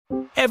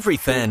Every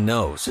fan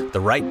knows the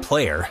right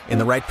player in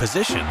the right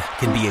position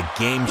can be a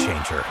game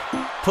changer.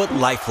 Put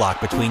LifeLock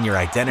between your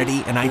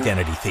identity and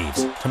identity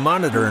thieves to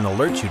monitor and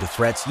alert you to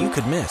threats you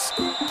could miss.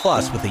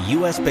 Plus, with a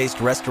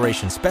U.S.-based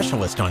restoration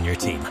specialist on your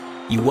team,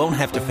 you won't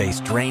have to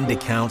face drained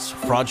accounts,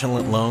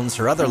 fraudulent loans,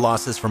 or other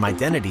losses from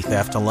identity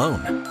theft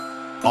alone.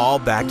 All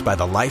backed by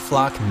the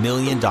LifeLock $1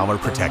 Million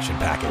Protection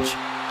Package.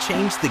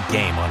 Change the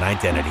game on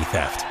identity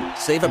theft.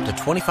 Save up to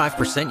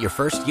 25% your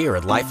first year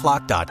at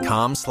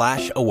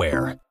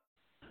LifeLock.com/aware.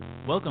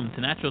 Welcome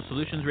to Natural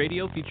Solutions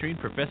Radio featuring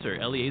Professor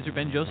Eliezer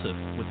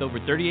Ben-Joseph with over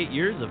 38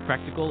 years of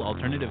practical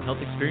alternative health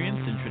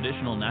experience in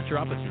traditional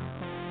naturopathy.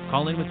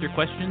 Call in with your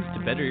questions to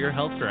better your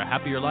health for a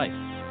happier life.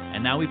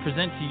 And now we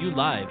present to you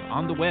live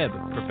on the web,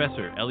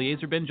 Professor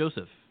Eliezer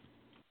Ben-Joseph.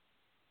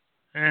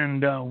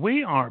 And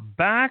we are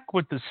back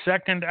with the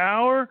second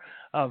hour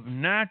of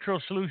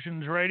Natural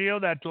Solutions Radio.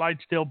 That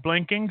light's still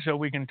blinking, so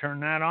we can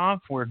turn that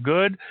off. We're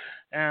good.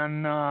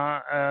 And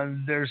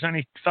there's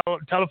any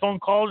telephone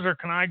calls, or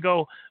can I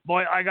go?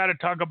 Boy, I got to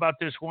talk about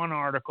this one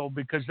article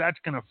because that's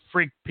going to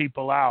freak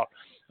people out.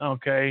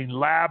 Okay,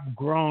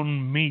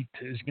 lab-grown meat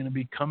is going to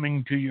be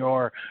coming to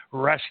your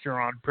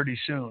restaurant pretty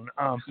soon.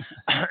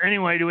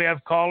 Anyway, do we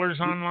have callers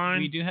online?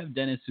 We do have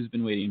Dennis who's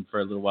been waiting for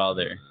a little while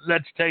there.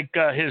 Let's take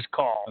his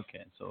call.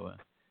 Okay, so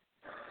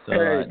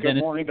hey, good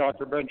Dennis. morning,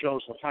 Dr.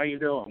 Ben-Joseph. How you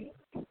doing?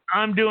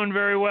 I'm doing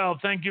very well.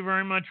 Thank you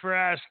very much for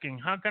asking.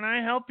 How can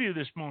I help you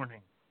this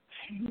morning?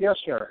 Yes,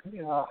 sir.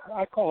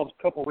 I called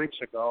a couple weeks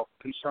ago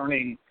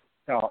concerning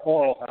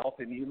oral health,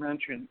 and you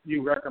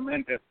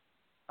recommended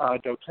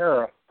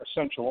doTERRA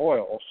essential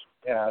oils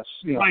as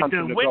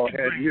something to go ahead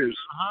and use.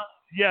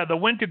 Yeah, the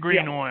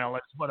wintergreen oil.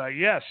 That's what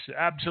yes,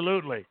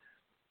 absolutely.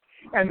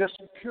 And this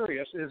is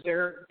curious, is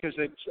there, because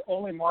it's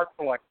only marked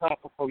for like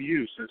topical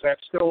use, is that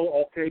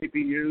still okay to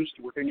be used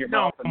within your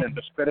mouth and then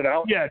to spit it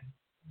out? Yeah.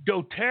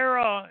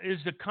 doTERRA is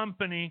the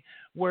company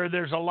where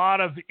there's a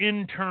lot of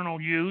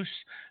internal use,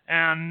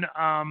 and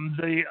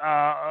the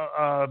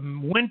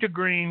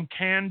wintergreen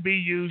can be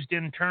used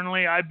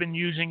internally. I've been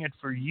using it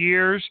for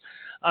years.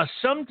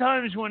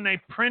 Sometimes when they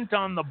print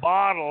on the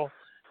bottle,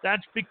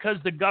 that's because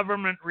the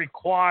government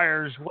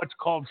requires what's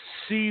called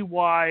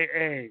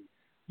CYA.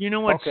 You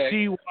know what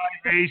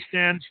CYA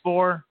stands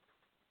for?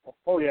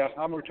 Oh, yeah.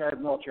 I'm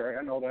retired military.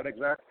 I know that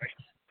exactly.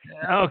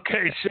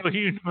 Okay, so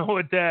you know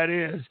what that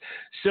is.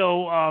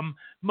 So,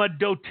 but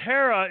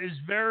doTERRA is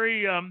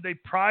very, they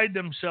pride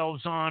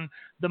themselves on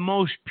the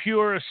most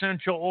pure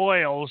essential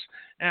oils,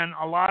 and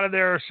a lot of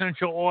their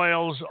essential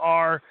oils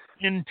are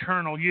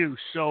internal use.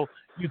 So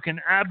you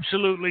can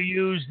absolutely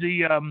use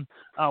the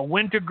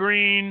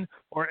wintergreen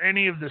or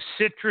any of the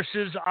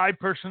citruses. I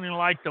personally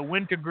like the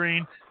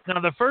wintergreen.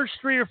 Now, the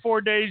first 3 or 4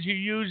 days you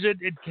use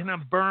it, it can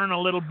burn a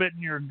little bit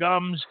in your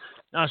gums,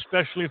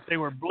 especially if they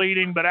were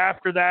bleeding. But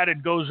after that,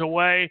 it goes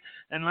away.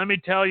 And let me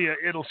tell you,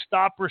 it'll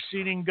stop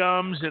receding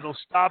gums. It'll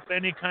stop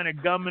any kind of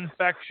gum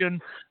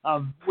infection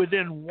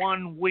within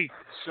 1 week.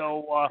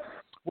 So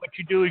what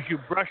you do is you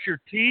brush your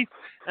teeth.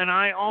 And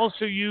I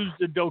also use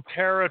the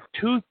doTERRA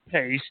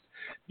toothpaste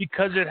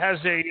because it has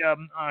a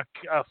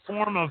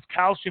form of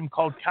calcium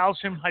called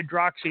calcium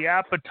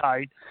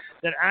hydroxyapatite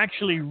that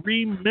actually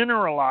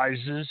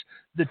remineralizes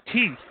the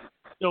teeth.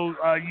 So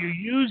you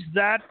use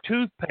that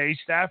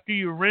toothpaste after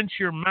you rinse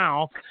your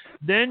mouth.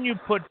 Then you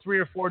put 3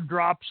 or 4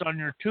 drops on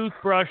your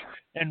toothbrush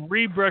and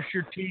rebrush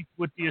your teeth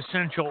with the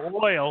essential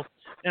oil.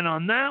 And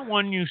on that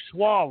one, you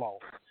swallow.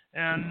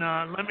 And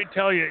let me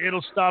tell you,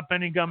 it'll stop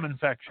any gum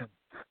infection.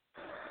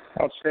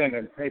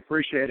 Outstanding. I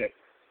appreciate it.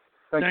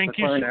 Thank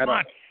you so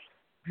much.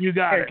 You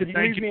got it. Can you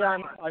leave me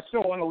on? I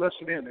still want to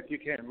listen in if you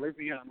can. Leave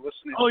me on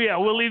listening. Oh, yeah,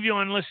 we'll leave you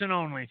on listen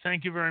only.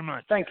 Thank you very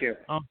much. Thank you.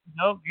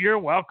 No, you're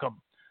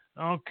welcome.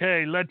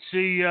 Okay, let's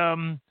see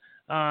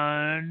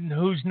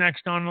who's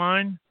next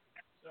online.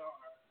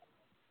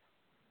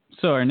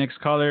 So our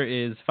next caller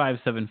is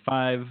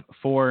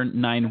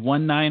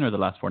 575-4919, or the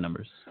last 4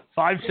 numbers.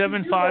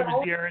 575 is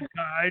the area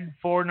code,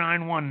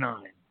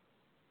 4919.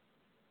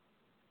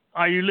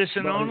 Are you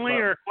listen only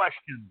or a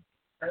question?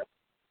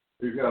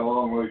 He's got a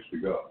long ways to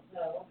go.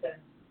 No, okay.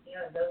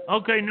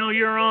 Okay, no,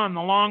 you're on.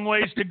 The long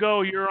ways to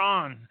go, you're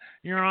on.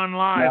 You're on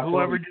live. Yeah,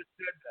 Whoever just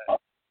said that.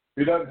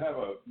 He doesn't have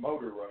a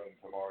motor running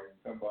tomorrow. You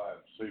can come by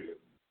and see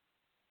it.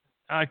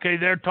 Okay,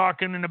 they're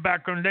talking in the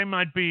background. They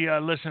might be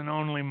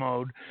listen-only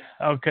mode.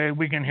 Okay,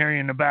 we can hear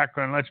you in the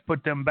background. Let's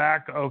put them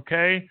back.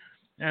 Okay,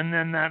 and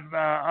then that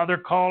other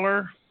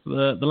caller.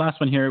 The last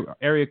one here,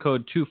 area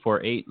code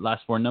 248,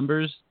 last 4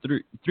 numbers,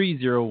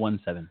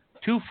 3017.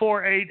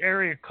 248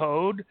 area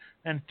code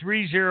and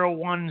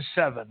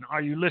 3017.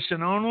 Are you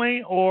listen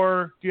only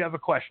or do you have a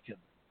question?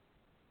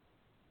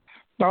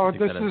 No,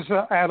 this is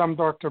Adam,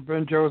 Dr.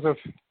 Ben-Joseph.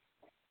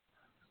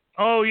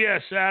 Oh,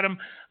 yes, Adam.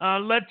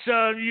 Let's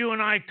you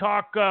and I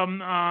talk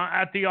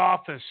at the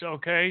office,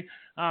 okay?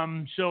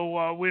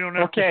 So we don't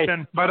have to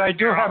spend... but I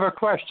do have a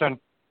question.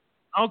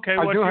 Okay,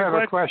 I do have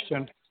a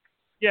question.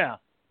 Yeah.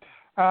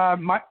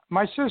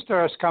 My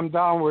sister has come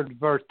down with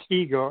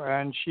vertigo,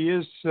 and she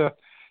is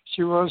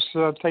She was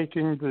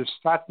taking the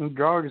statin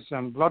drugs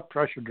and blood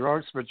pressure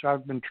drugs, which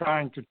I've been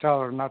trying to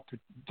tell her not to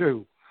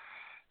do.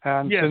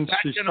 And yes, since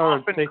she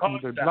started taking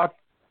the blood,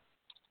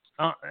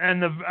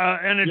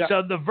 it's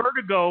the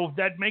vertigo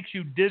that makes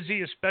you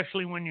dizzy,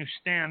 especially when you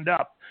stand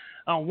up.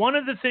 One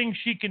of the things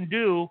she can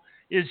do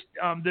is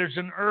there's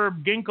an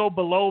herb, ginkgo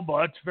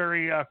biloba. It's a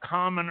very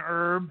common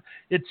herb.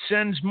 It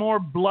sends more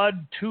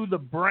blood to the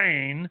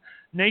brain.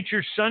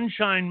 Nature's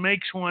Sunshine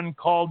makes one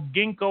called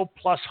ginkgo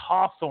plus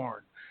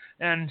hawthorn.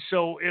 And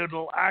so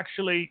it'll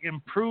actually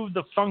improve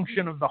the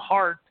function of the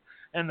heart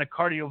and the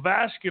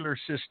cardiovascular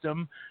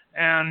system.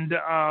 And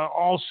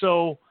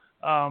also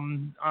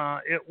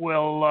it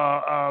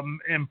will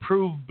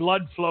improve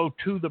blood flow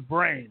to the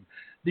brain.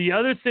 The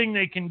other thing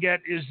they can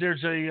get is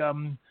there's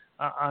an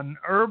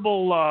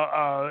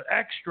herbal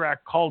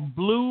extract called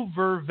blue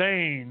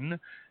vervain.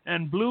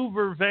 And blue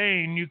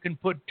vervain, you can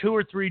put 2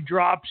 or 3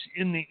 drops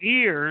in the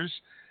ears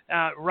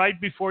right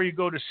before you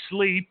go to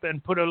sleep,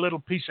 and put a little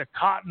piece of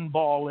cotton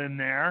ball in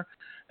there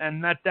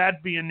and let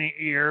that be in the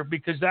ear,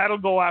 because that'll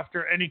go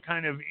after any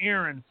kind of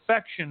ear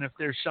infection if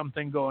there's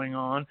something going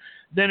on.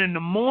 Then in the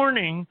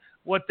morning,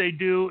 what they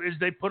do is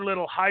they put a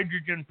little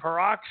hydrogen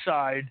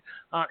peroxide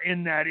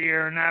in that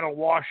ear, and that'll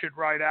wash it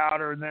right out.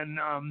 Or then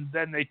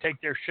they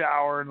take their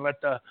shower and let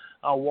the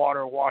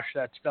water wash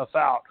that stuff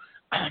out.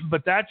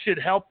 But that should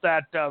help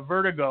that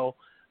vertigo.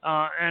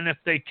 And if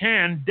they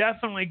can,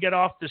 definitely get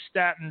off the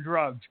statin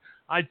drugs.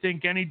 I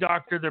think any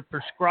doctor that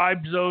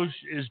prescribes those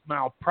is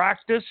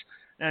malpractice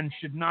and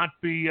should not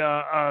be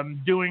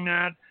doing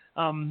that.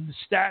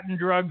 Statin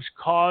drugs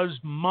cause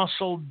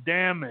muscle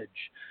damage.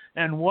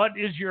 And what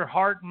is your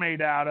heart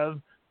made out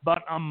of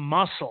but a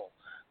muscle?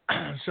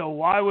 So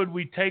why would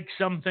we take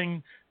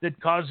something that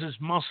causes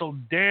muscle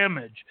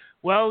damage?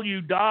 Well,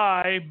 you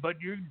die, but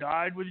you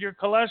died with your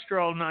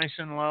cholesterol nice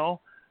and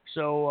low.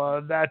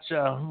 So that's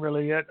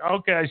really it.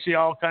 Okay, I see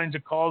all kinds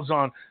of calls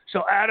on.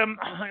 So, Adam,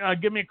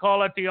 give me a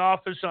call at the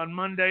office on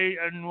Monday,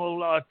 and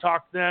we'll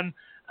talk then.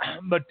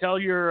 But tell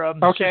your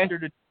sister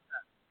to do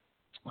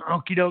that.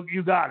 Okie doke,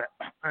 you got it.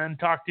 And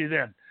talk to you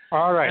then.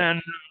 All right.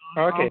 And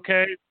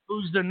okay,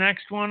 who's the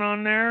next one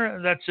on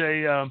there? That's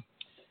a...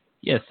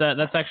 Yes,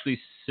 that's actually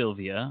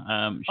Sylvia.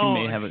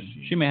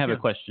 She may have a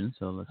question,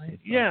 so let's see.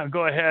 Yeah,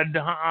 go ahead.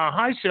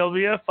 Hi,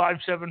 Sylvia,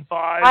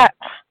 575. Hi.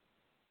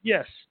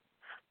 Yes.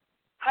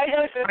 Hi,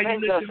 Dr.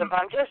 Ben Joseph.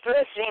 I'm just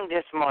listening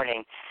this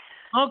morning.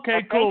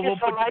 Okay, cool. We'll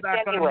put you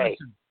back on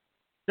listen.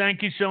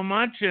 Thank you so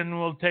much, and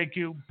we'll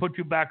put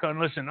you back on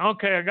listen.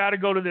 Okay, I got to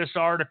go to this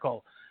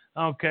article.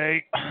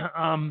 Okay,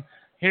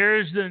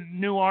 here's the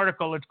new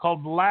article. It's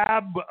called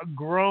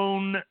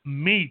Lab-Grown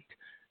Meat,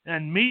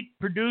 and meat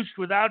produced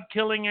without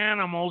killing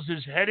animals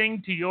is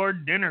heading to your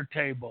dinner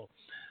table.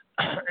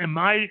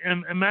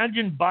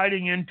 Imagine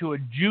biting into a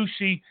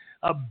juicy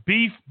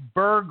beef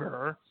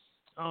burger,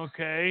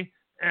 okay,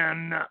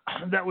 and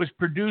that was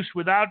produced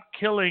without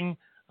killing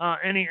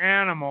any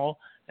animal,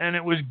 and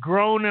it was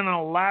grown in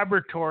a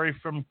laboratory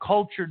from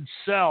cultured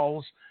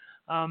cells.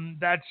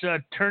 That's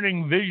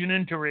turning vision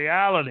into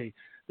reality.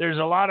 There's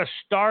a lot of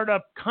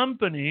startup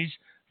companies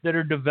that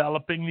are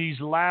developing these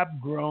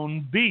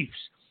lab-grown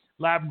beefs.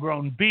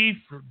 Lab-grown beef,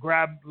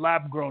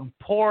 lab-grown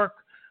pork,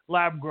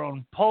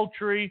 lab-grown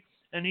poultry,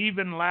 and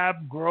even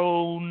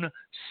lab-grown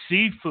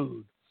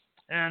seafood.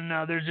 And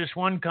there's this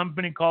one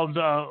company called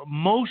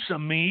Mosa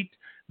Meat,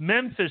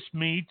 Memphis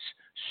Meats,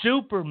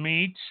 Super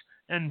Meats,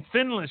 and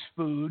Finless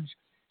Foods.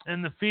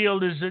 And the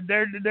field is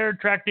they're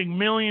attracting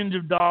millions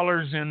of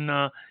dollars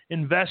in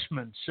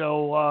investment.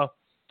 So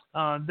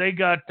they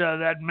got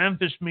that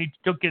Memphis Meats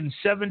took in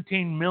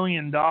 $17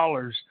 million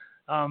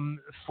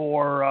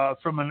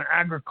from an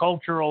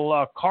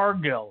agricultural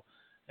Cargill.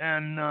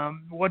 And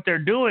what they're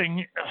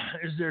doing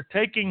is they're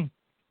taking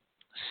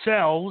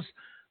cells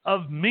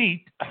of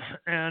meat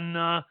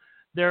and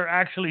they're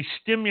actually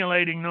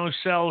stimulating those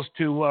cells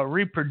to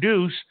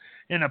reproduce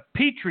in a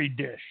petri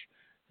dish.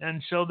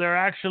 And so they're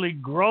actually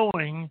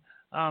growing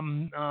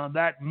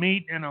that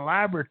meat in a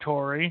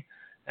laboratory.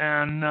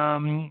 And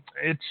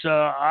it's,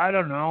 I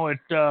don't know,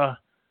 it's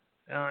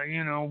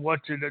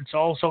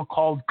also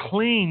called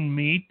clean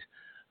meat,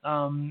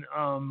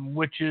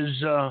 which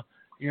is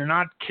you're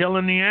not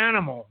killing the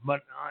animal.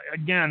 But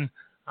again,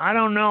 I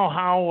don't know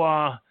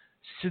how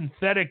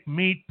synthetic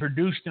meat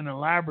produced in a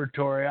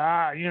laboratory.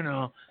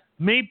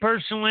 Me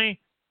personally,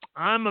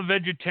 I'm a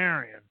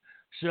vegetarian.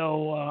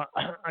 So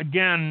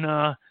again,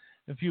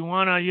 if you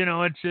want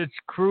to, it's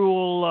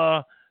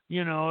cruel,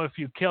 if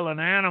you kill an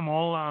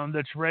animal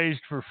that's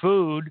raised for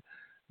food,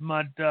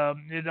 but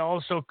it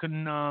also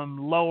can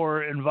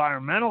lower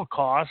environmental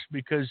costs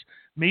because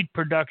meat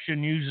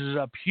production uses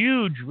up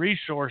huge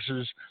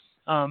resources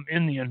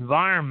in the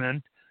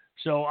environment.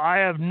 So I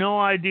have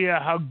no idea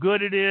how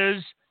good it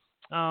is.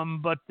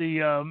 But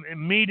the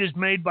meat is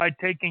made by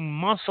taking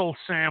muscle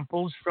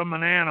samples from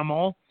an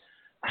animal.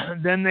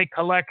 Then they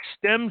collect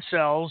stem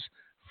cells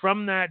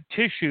from that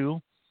tissue.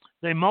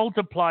 They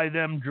multiply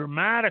them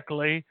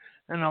dramatically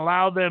and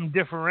allow them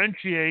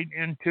differentiate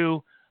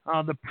into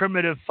the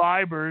primitive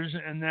fibers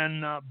and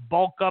then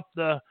bulk up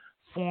the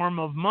form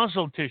of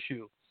muscle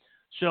tissue.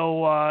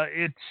 So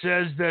it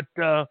says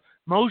that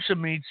Mosa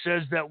Meat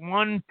says that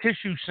one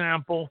tissue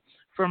sample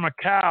from a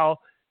cow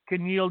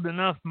can yield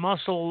enough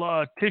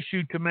muscle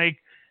tissue to make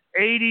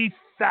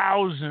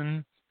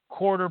 80,000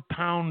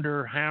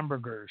 quarter-pounder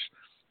hamburgers.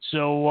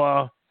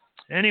 So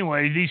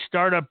anyway, these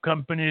startup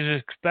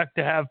companies expect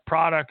to have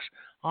products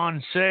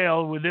on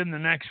sale within the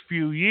next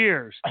few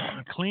years.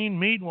 Clean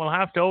meat will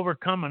have to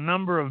overcome a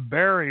number of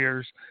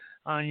barriers,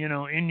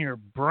 in your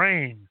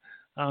brain,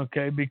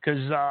 okay?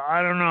 Because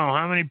I don't know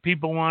how many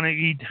people want to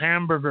eat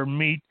hamburger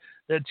meat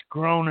that's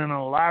grown in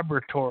a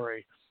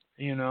laboratory,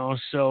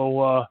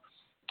 So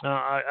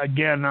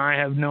again, I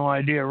have no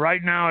idea.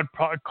 Right now, it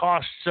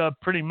costs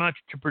pretty much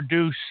to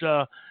produce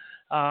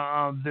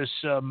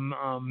this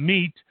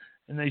meat,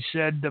 and they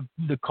said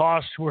the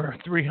costs were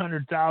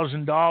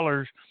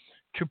 $300,000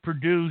 to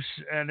produce,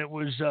 and it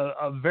was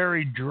a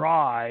very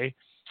dry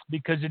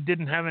because it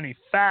didn't have any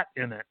fat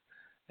in it.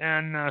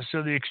 And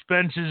so the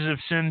expenses have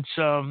since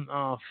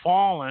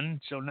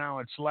fallen, so now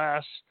it's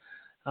less,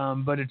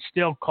 but it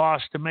still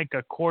costs to make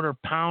a quarter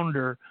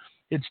pounder.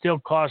 It still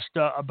costs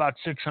about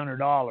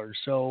 $600.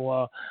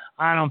 So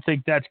I don't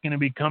think that's going to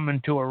be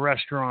coming to a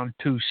restaurant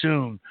too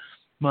soon.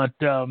 But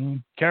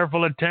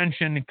careful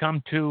attention to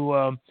come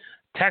to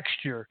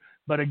texture.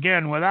 But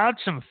again, without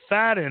some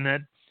fat in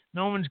it,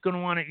 no one's going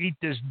to want to eat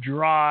this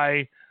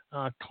dry,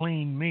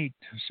 clean meat.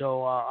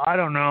 So I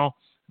don't know.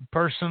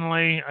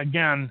 Personally,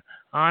 again,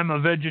 I'm a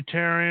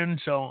vegetarian,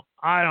 so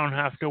I don't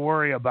have to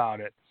worry about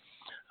it.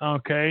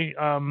 Okay.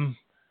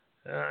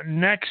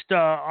 Next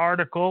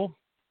article.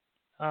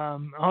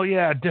 Oh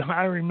yeah,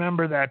 I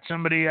remember that.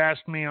 Somebody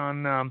asked me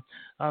on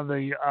on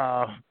the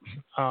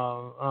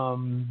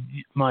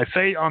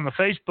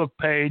Facebook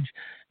page,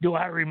 do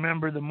I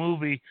remember the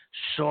movie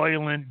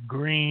Soylent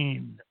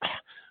Green?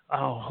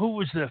 Who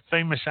was the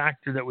famous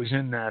actor that was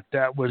in that?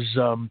 That was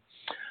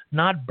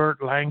not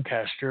Burt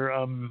Lancaster.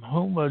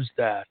 Who was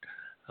that?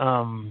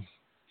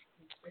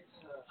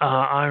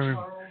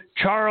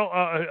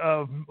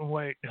 Charles.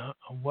 Wait.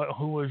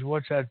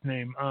 What's that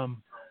name?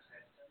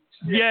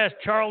 Yes,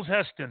 Charles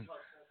Heston.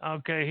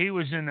 Okay, he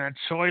was in that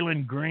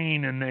Soylent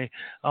Green, and they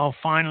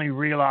finally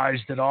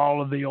realized that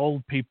all of the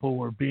old people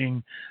were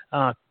being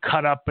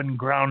cut up and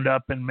ground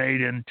up and made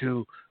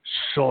into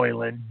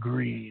Soylent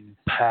Green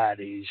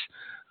patties.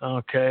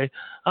 Okay.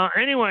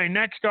 Anyway,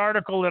 next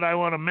article that I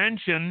want to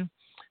mention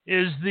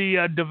is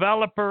the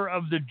developer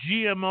of the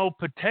GMO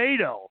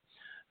potato.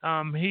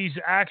 He's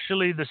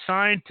actually the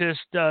scientist,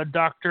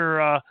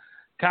 Dr.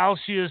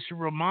 Calcius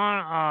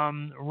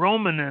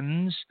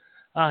Romanens.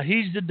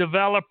 He's the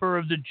developer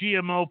of the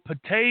GMO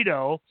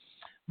potato,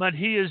 but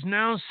he has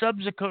now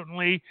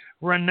subsequently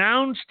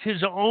renounced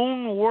his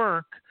own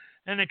work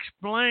and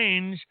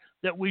explains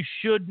that we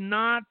should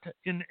not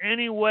in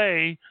any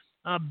way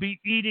be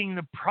eating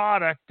the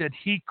product that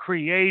he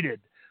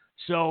created.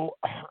 So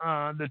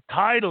the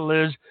title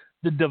is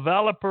 "The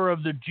Developer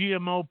of the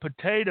GMO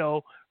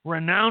Potato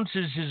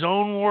Renounces His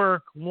Own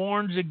Work,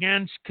 Warns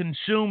Against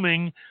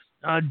Consuming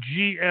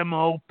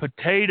GMO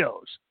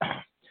Potatoes."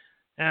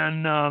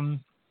 And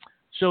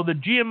so the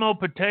GMO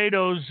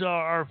potatoes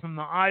are from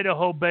the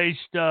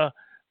Idaho-based,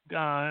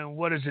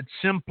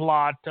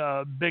 Simplot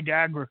Big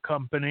Agri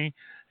Company.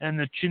 And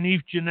the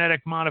Chinese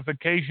genetic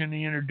modification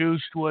he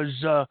introduced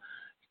was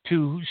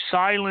to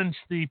silence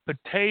the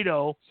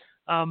potato,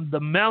 the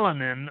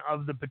melanin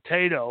of the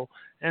potato.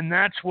 And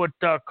that's what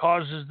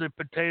causes the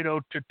potato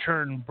to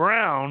turn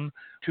brown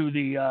to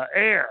the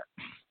air.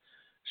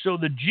 So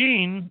the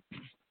gene,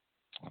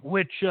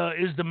 which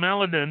is the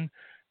melanin,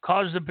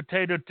 causes the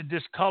potato to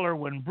discolor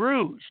when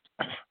bruised.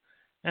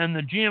 And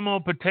the GMO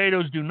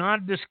potatoes do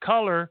not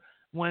discolor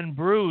when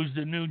bruised,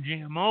 the new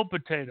GMO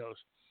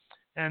potatoes.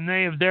 And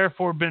they have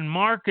therefore been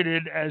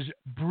marketed as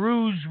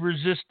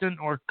bruise-resistant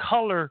or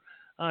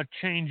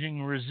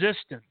color-changing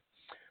resistant.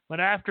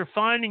 But after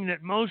finding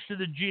that most of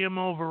the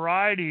GMO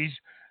varieties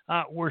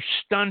were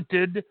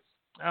stunted,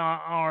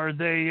 or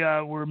they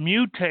were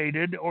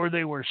mutated, or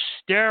they were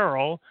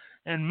sterile,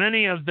 and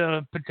many of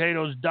the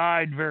potatoes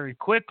died very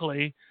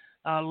quickly,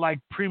 like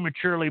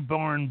prematurely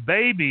born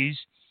babies,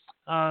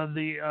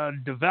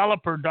 the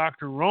developer,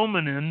 Dr.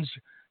 Romanens,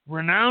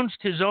 renounced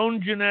his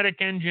own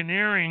genetic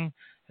engineering,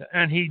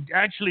 and he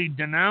actually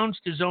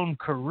denounced his own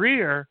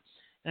career,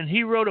 and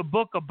he wrote a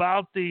book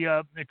about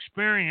the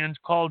experience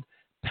called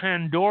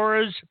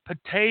Pandora's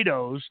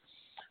Potatoes,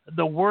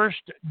 The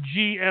Worst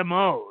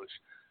GMOs.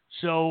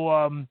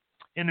 So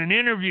in an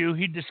interview,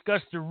 he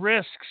discussed the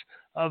risks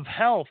of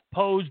health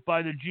posed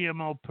by the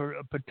GMO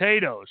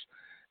potatoes.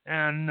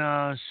 And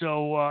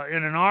so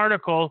in an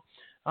article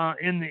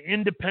in the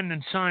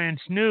Independent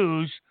Science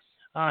News,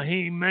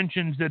 he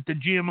mentions that the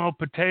GMO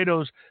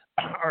potatoes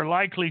are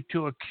likely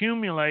to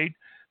accumulate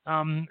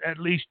at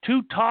least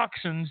two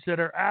toxins that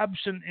are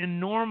absent in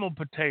normal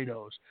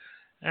potatoes.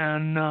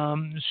 And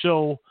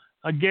so,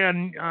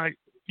 again,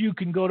 you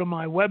can go to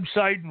my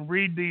website and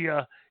read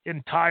the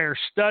entire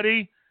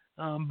study.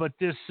 But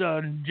this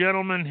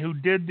gentleman who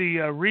did the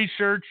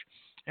research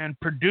and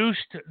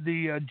produced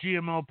the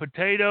GMO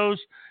potatoes,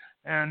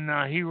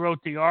 and he wrote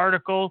the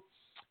article,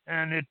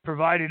 and it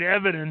provided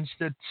evidence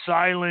that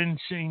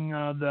silencing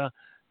the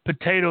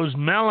potato's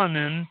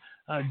melanin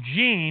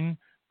gene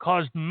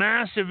caused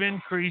massive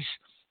increase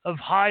of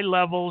high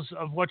levels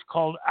of what's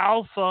called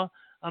alpha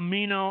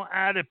amino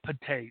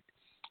adipitate,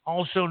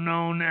 also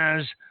known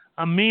as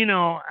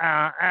amino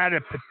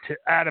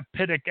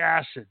adipitic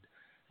acid.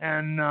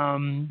 And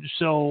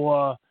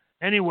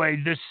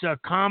anyway, this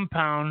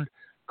compound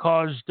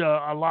caused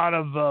a lot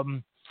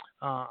of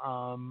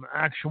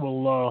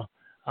actual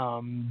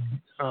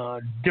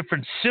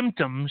different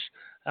symptoms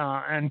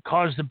and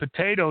caused the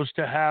potatoes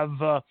to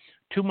have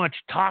too much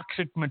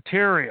toxic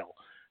material.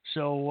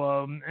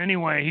 So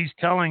anyway, he's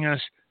telling us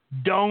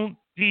don't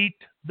eat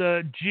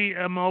the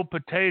GMO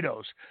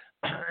potatoes.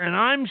 And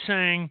I'm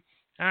saying,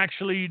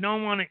 actually, you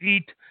don't want to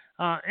eat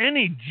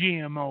any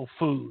GMO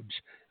foods.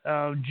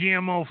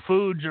 GMO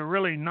foods are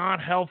really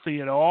not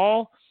healthy at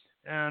all.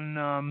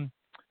 And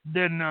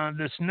then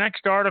this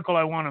next article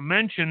I want to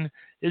mention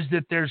is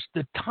that there's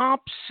the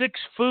top 6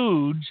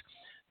 foods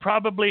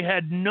probably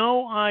had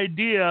no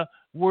idea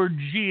were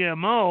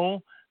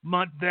GMO,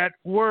 but that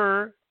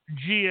were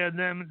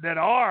that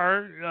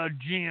are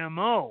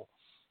GMO.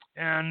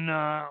 And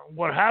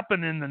what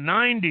happened in the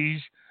 90s,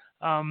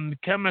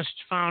 chemists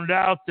found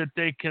out that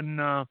they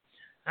can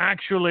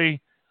actually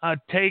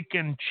take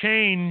and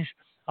change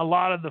a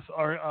lot of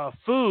the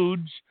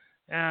foods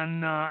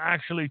and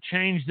actually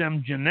change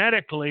them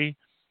genetically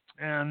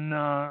and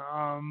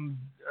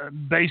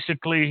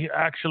basically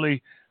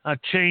actually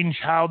change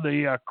how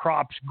the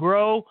crops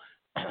grow,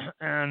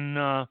 and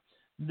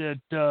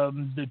that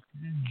the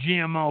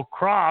GMO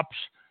crops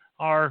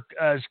are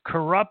as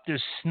corrupt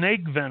as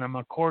snake venom,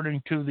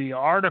 according to the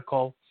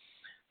article,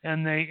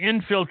 and they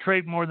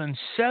infiltrate more than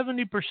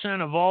 70%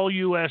 of all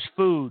U.S.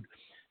 food,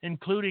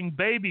 including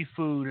baby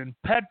food and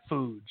pet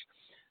foods.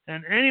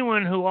 And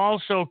anyone who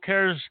also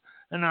cares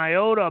an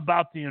iota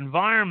about the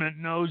environment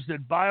knows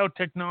that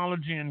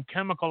biotechnology and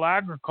chemical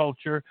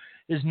agriculture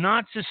is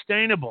not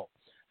sustainable,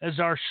 as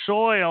our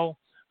soil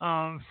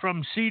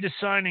from sea to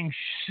shining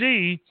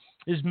sea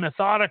is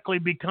methodically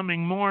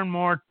becoming more and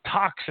more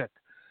toxic.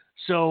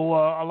 So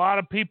a lot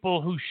of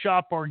people who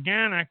shop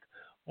organic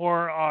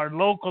or are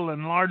local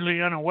and largely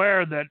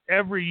unaware that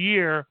every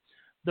year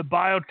the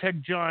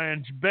biotech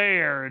giants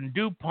Bayer and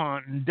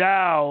DuPont and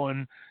Dow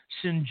and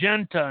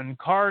Syngenta and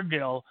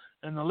Cargill,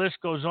 and the list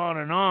goes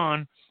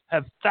on,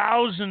 have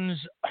thousands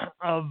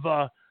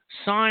of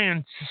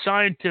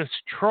scientist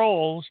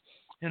trolls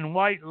in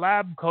white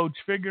lab coats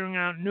figuring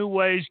out new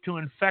ways to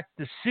infect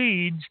the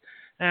seeds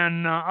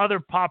and other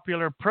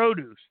popular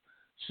produce.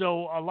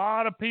 So a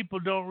lot of people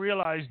don't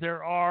realize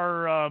there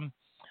are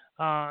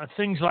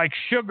things like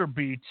sugar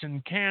beets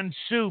and canned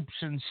soups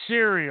and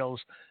cereals,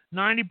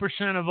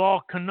 90% of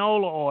all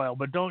canola oil,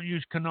 but don't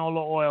use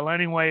canola oil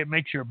anyway. It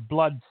makes your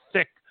blood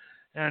thick,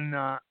 and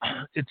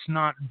it's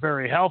not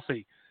very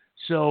healthy.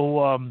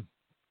 So,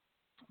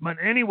 but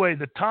anyway,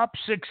 the top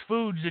 6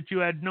 foods that you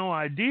had no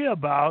idea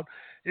about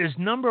is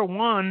number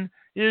 1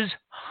 is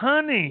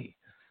honey.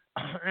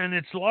 And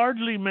it's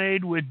largely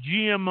made with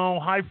GMO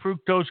high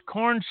fructose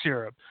corn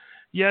syrup.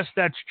 Yes,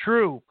 that's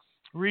true.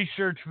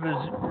 Research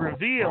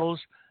reveals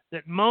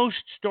that most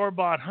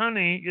store-bought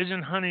honey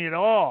isn't honey at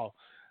all.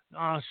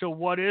 So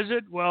what is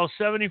it? Well,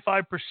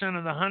 75%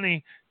 of the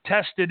honey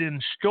tested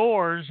in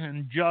stores,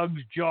 in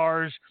jugs,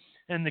 jars,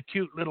 and the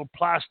cute little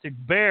plastic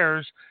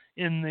bears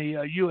in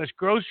the U.S.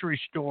 grocery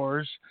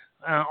stores,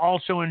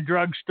 also in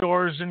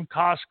drugstores and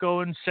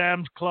Costco and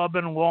Sam's Club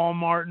and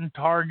Walmart and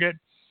Target,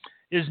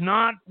 is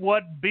not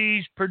what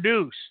bees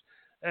produce.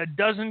 It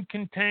doesn't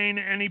contain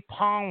any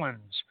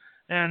pollens.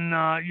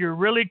 And you're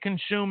really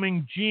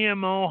consuming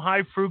GMO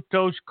high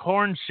fructose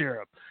corn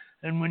syrup.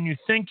 And when you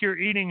think you're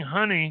eating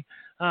honey,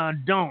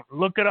 don't.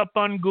 Look it up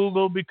on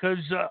Google, because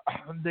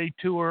they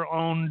too are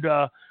owned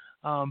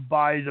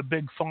by the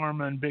big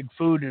pharma and big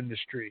food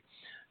industry.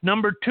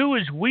 Number 2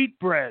 is wheat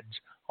breads,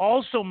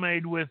 also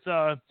made with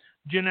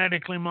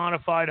genetically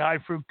modified high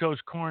fructose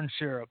corn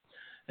syrup.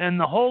 And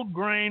the whole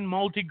grain,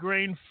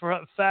 multigrain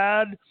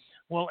fad,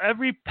 well,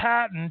 every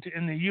patent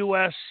in the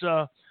U.S.,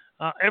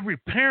 every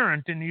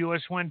parent in the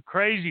U.S. went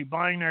crazy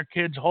buying their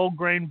kids whole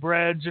grain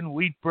breads and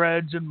wheat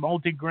breads and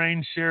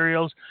multigrain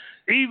cereals,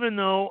 even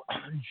though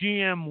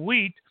GM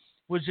wheat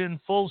was in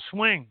full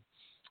swing.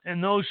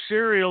 And those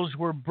cereals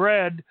were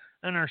bred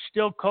and are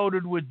still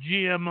coated with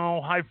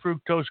GMO high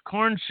fructose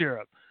corn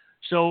syrup.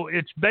 So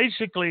it's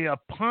basically a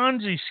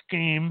Ponzi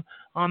scheme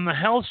on the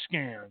health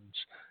scans,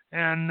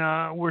 and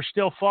we're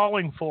still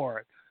falling for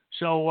it.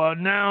 So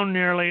now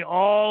nearly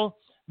all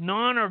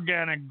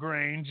non-organic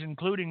grains,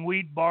 including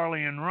wheat,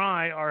 barley, and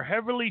rye, are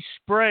heavily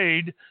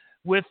sprayed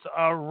with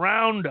a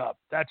Roundup.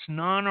 That's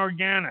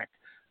non-organic.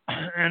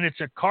 And it's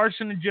a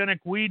carcinogenic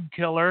weed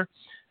killer,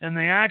 and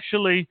they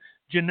actually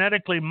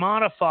genetically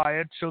modify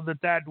it so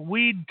that that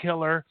weed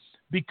killer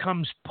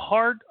becomes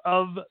part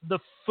of the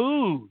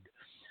food.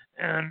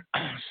 And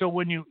so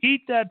when you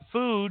eat that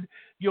food,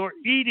 you're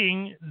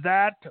eating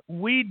that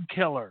weed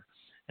killer.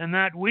 And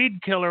that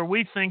weed killer,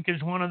 we think,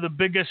 is one of the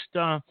biggest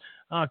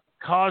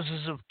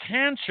causes of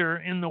cancer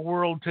in the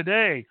world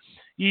today.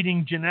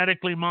 Eating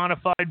genetically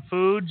modified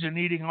foods and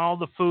eating all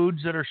the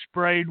foods that are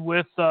sprayed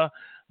with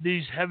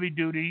these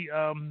heavy-duty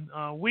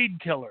weed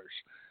killers.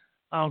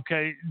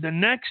 Okay, the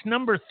next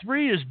number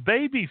 3 is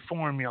baby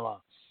formula.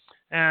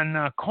 And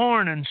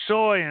corn and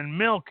soy and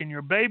milk in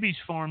your baby's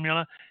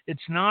formula,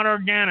 it's not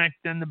organic,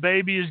 then the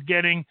baby is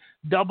getting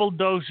double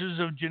doses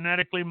of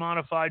genetically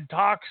modified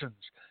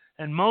toxins.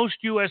 And most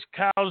U.S.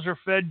 cows are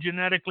fed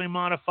genetically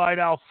modified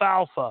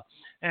alfalfa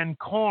and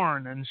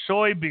corn and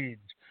soybeans.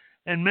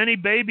 And many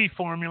baby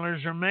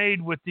formulas are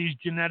made with these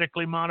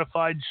genetically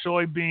modified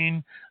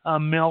soybean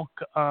milk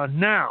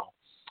now.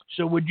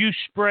 So would you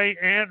spray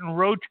ant and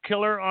roach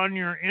killer on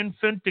your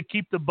infant to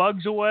keep the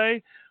bugs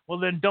away? Well,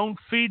 then don't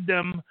feed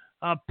them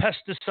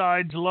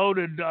pesticides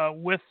loaded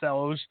with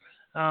those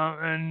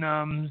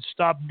and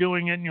stop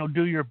doing it, and you'll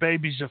do your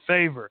babies a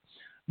favor.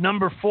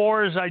 Number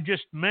 4, as I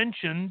just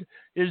mentioned,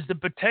 is the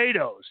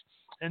potatoes.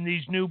 And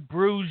these new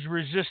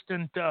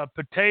bruise-resistant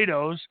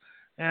potatoes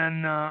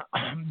and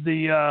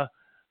the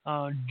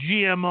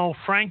GMO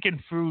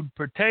Frankenfood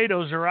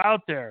potatoes are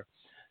out there.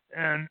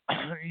 And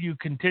you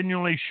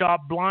continually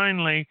shop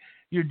blindly,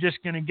 you're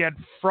just going to get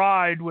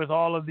fried with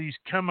all of these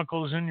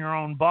chemicals in your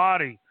own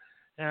body.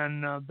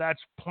 And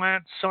that's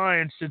plant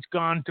science that's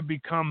gone to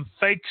become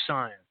fake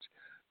science.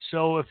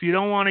 So if you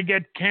don't want to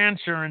get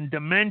cancer and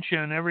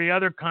dementia and every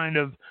other kind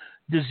of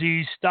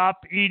disease,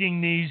 stop eating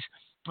these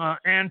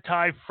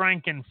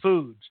anti-Franken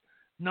foods.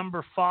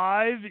 Number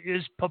 5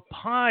 is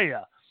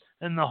papaya.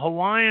 And the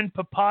Hawaiian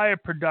papaya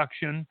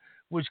production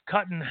was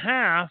cut in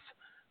half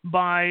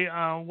by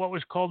what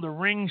was called the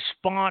ring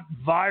spot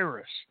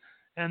virus.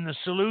 And the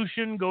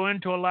solution, go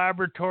into a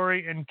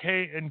laboratory and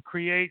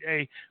create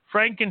a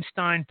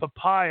Frankenstein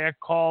papaya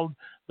called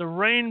the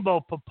rainbow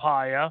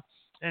papaya.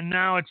 And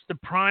now it's the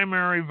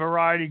primary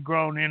variety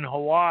grown in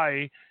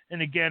Hawaii.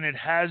 And again, it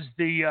has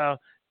the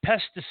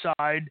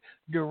pesticide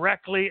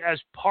directly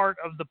as part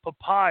of the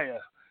papaya.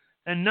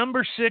 And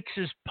number 6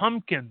 is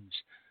pumpkins.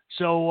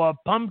 So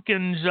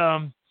pumpkins,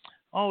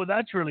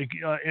 that's really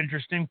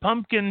interesting.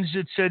 Pumpkins,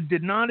 it said,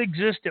 did not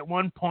exist at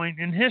one point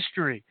in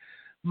history.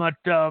 But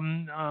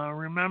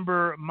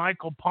remember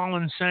Michael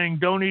Pollan saying,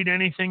 don't eat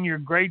anything your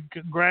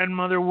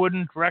great-grandmother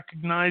wouldn't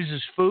recognize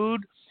as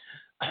food?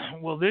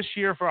 Well, this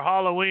year for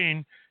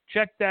Halloween,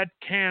 check that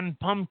canned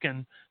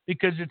pumpkin,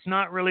 because it's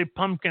not really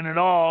pumpkin at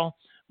all,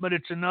 but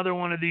it's another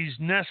one of these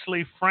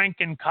Nestle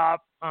Franken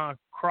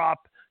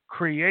crop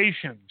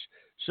creations.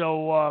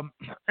 So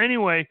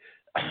anyway,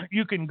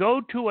 you can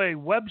go to a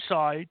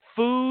website,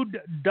 food.news,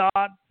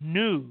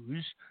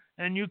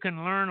 and you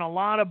can learn a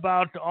lot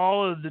about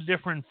all of the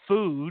different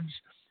foods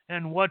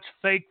and what's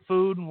fake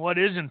food and what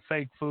isn't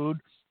fake food.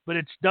 But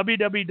it's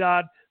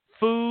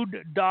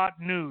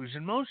www.food.news.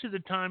 And most of the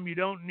time, you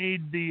don't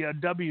need the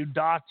W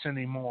dots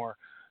anymore.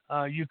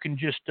 You can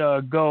just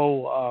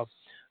go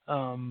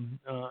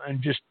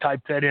and just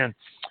type that in.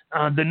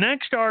 The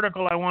next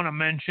article I want to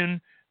mention,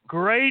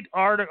 great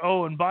article.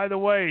 Oh, and by the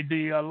way,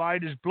 the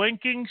light is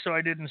blinking, so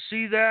I didn't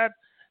see that.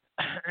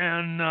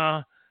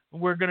 And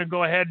we're going to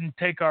go ahead and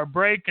take our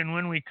break, and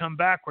when we come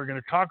back, we're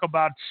going to talk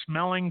about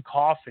smelling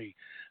coffee.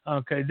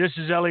 Okay, this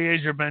is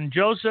Eliezer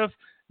Ben-Joseph,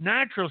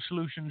 Natural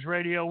Solutions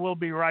Radio. We'll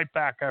be right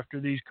back after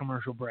these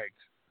commercial breaks.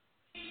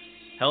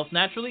 Health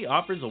Naturally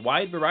offers a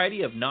wide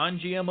variety of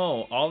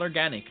non-GMO,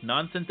 all-organic,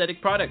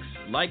 non-synthetic products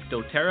like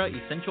doTERRA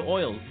essential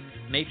oils,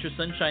 Nature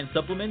Sunshine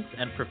supplements,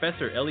 and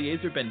Professor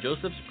Eliezer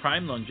Ben-Joseph's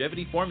Prime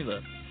Longevity Formula.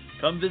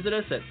 Come visit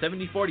us at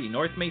 7040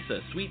 North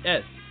Mesa, Suite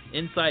S,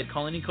 inside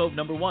Colony Cove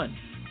No. 1,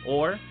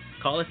 or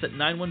call us at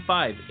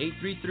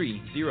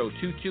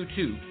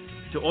 915-833-0222.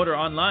 To order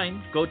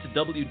online, go to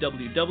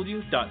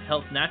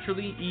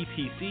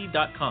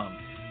www.healthnaturallyetc.com.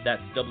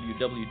 That's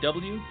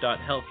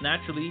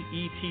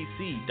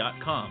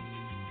www.healthnaturallyetc.com.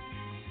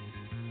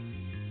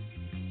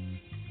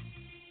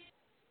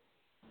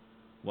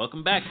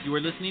 Welcome back. You are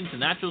listening to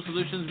Natural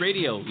Solutions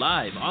Radio,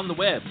 live on the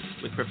web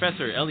with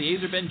Professor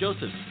Eliezer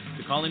Ben-Joseph.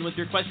 To call in with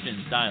your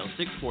questions, dial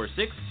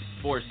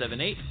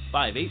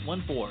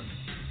 646-478-5814.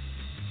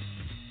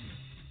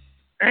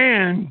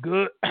 And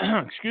good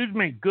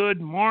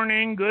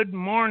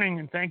morning,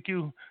 and thank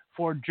you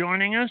for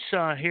joining us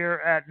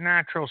here at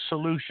Natural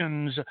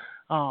Solutions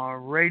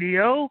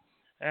Radio.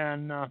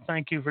 And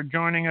thank you for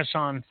joining us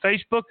on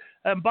Facebook.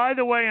 And by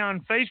the way,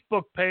 on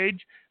Facebook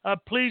page,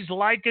 please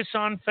like us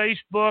on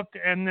Facebook,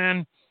 and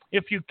then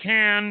if you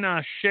can,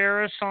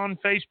 share us on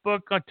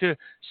Facebook to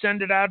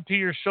send it out to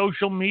your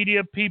social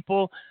media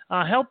people.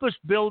 Help us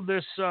build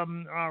this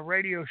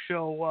radio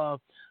show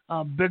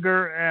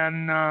bigger,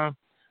 and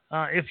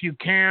if you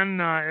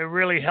can, it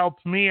really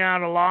helps me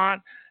out a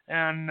lot.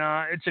 And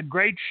it's a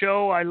great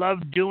show. I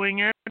love doing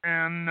it,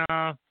 and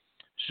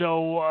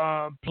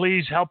so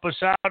please help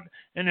us out.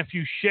 And if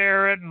you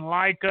share it and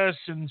like us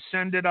and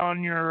send it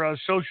on your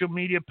social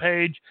media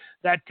page,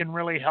 that can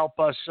really help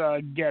us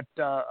get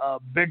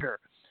bigger.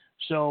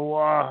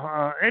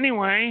 So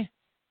anyway,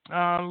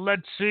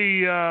 let's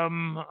see.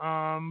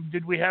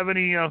 Did we have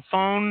any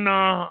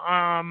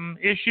phone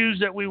issues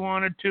that we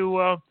wanted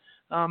to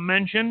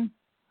mention?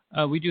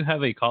 We do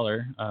have a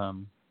caller.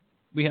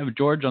 We have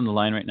George on the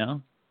line right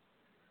now.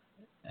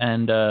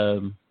 And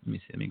let me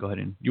see. Let me go ahead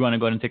and. You want to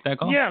go ahead and take that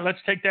call? Yeah, let's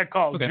take that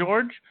call. Okay.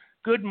 George,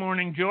 good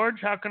morning, George.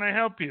 How can I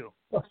help you?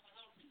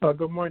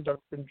 Good morning,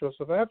 Dr.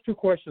 Joseph. I have two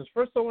questions.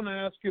 First, I want to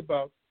ask you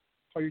about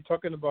how you're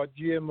talking about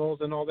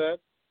GMOs and all that.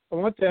 I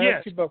want to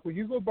ask you about, when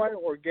you go buy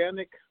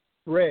organic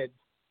bread,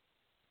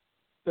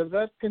 does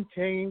that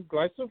contain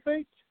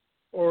glyphosate,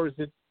 or is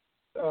it,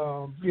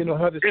 how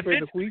to spray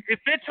the wheat? If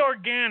it's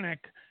organic,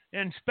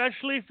 and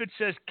especially if it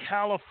says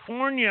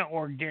California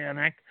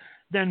organic,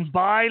 then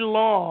by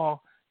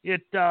law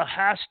it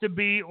has to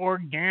be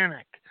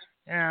organic.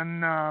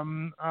 And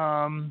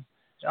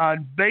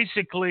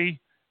basically,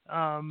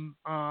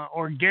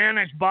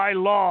 organic by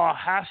law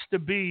has to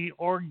be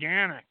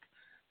organic.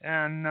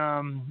 And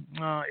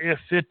if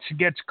it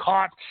gets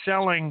caught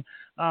selling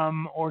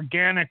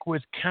organic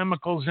with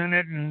chemicals in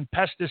it and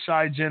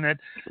pesticides in it,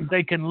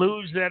 they can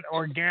lose that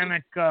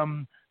organic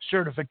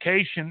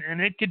certification,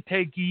 and it could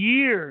take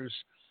years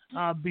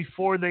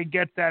before they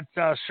get that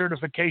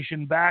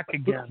certification back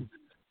again.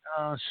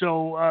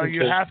 So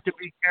you have to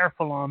be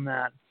careful on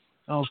that.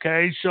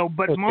 Okay, so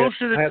but most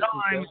of the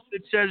time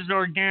it says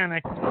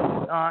organic,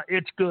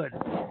 it's good.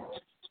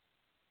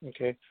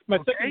 Okay. My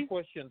second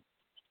question.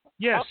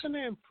 Yes. How can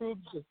I improve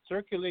the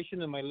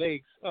circulation in my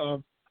legs? I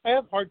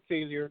have heart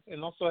failure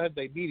and also I have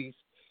diabetes,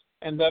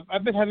 and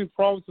I've been having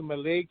problems with my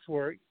legs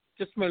where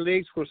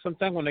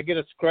sometimes when I get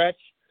a scratch,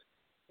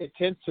 it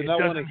tends to not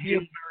want to heal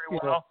very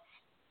well.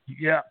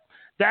 Yeah.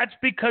 That's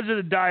because of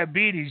the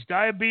diabetes.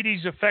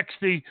 Diabetes affects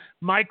the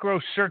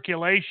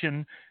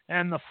microcirculation,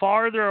 and the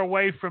farther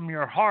away from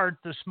your heart,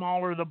 the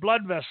smaller the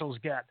blood vessels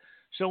get.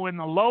 So in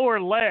the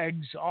lower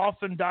legs,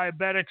 often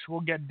diabetics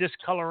will get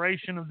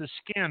discoloration of the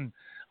skin,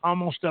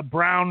 almost a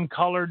brown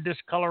color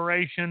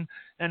discoloration.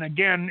 And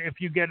again,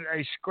 if you get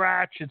a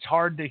scratch, it's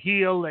hard to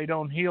heal. They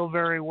don't heal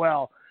very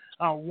well.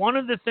 One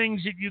of the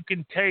things that you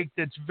can take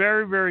that's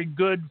very, very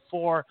good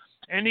for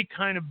any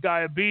kind of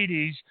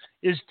diabetes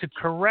is to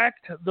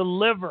correct the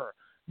liver,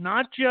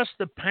 not just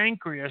the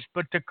pancreas,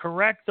 but to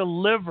correct the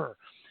liver.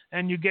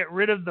 And you get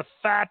rid of the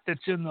fat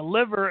that's in the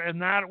liver,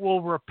 and that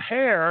will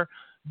repair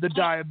the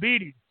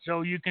diabetes.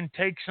 So you can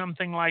take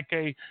something like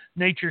a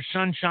Nature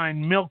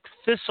Sunshine milk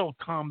thistle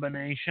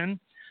combination,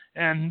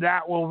 and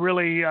that will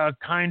really help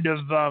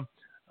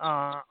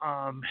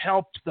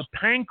the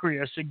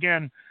pancreas.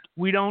 Again,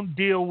 we don't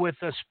deal with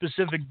a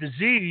specific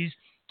disease.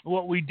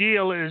 What we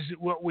do is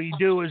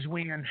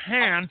we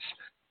enhance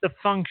the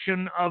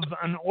function of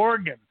an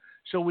organ.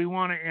 So we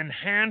want to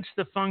enhance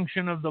the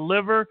function of the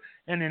liver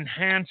and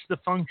enhance the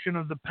function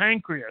of the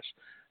pancreas.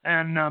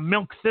 And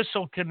milk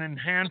thistle can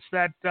enhance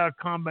that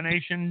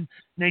combination.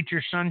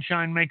 Nature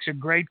Sunshine makes a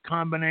great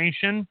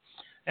combination.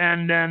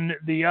 And then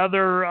the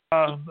other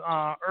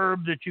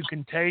herb that you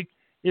can take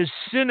is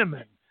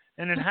cinnamon.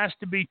 And it has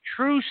to be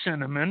true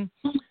cinnamon.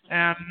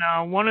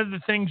 And one of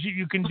the things that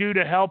you can do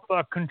to help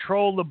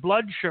control the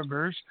blood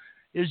sugars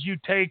is you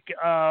take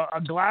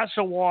a glass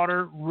of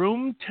water,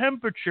 room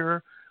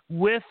temperature,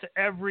 with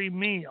every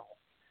meal.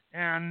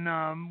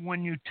 And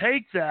when you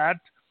take that,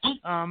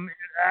 and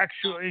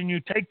you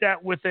take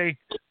that with a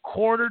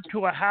quarter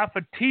to a half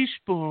a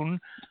teaspoon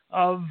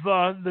of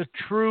the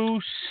true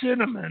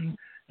cinnamon,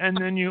 and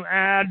then you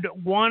add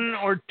 1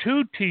 or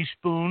 2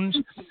 teaspoons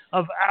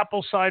of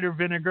apple cider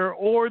vinegar,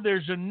 or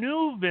there's a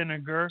new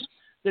vinegar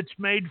that's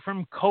made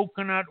from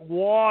coconut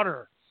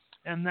water.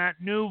 And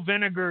that new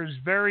vinegar is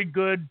very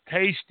good,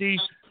 tasty,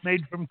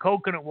 made from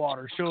coconut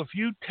water. So if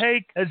you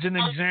take, as an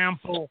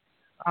example,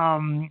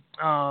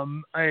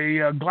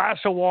 a glass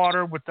of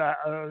water with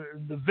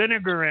the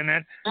vinegar in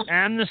it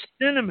and the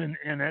cinnamon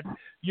in it,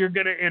 you're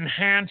going to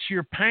enhance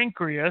your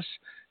pancreas,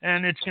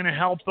 and it's going to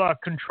help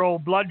control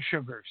blood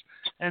sugars.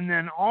 And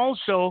then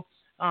also,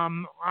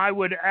 I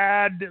would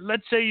add,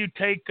 let's say you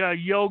take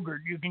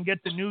yogurt. You can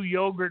get the new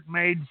yogurt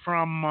made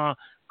from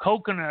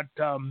coconut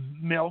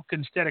milk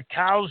instead of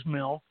cow's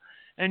milk,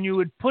 and you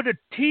would put a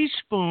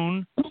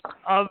teaspoon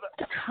of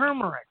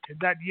turmeric,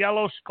 that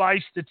yellow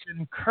spice that's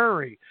in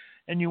curry.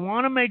 And you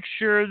want to make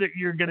sure that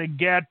you're going to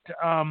get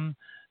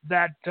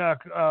that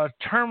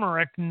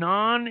turmeric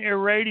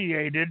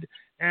non-irradiated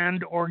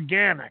and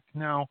organic.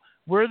 Now,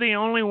 we're the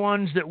only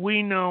ones that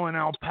we know in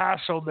El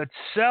Paso that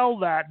sell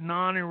that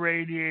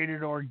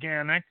non-irradiated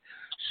organic.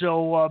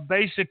 So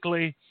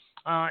basically,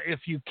 if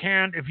you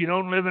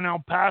don't live in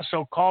El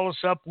Paso, call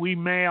us up. We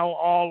mail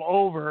all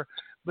over.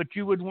 But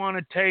you would want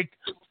to take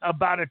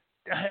about a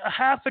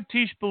half a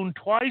teaspoon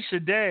twice a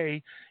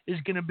day is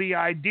going to be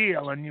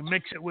ideal, and you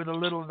mix it with a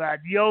little of that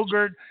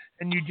yogurt,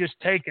 and you just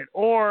take it.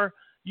 Or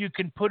you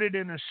can put it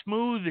in a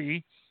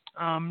smoothie.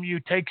 You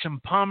take some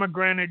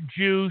pomegranate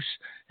juice,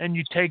 and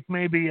you take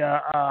maybe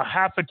a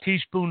half a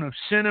teaspoon of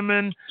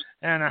cinnamon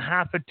and a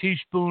half a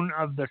teaspoon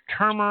of the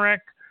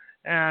turmeric,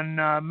 and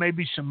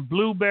maybe some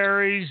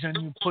blueberries, and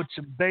you put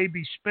some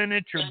baby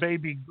spinach or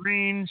baby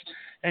greens,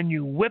 and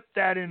you whip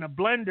that in a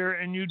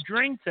blender, and you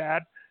drink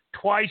that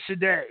twice a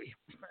day.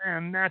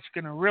 And that's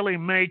going to really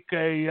make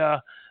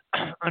a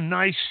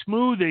nice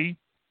smoothie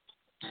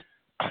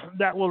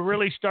that will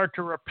really start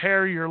to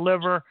repair your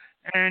liver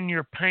and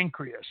your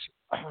pancreas.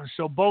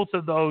 So both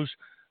of those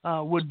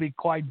would be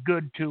quite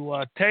good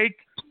to take,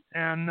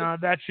 and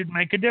that should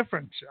make a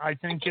difference. I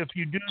think if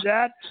you do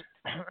that.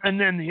 And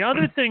then the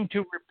other thing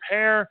to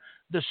repair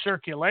the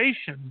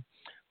circulation,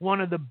 one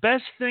of the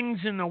best things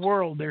in the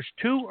world, there's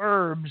 2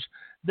 herbs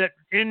that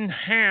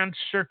enhance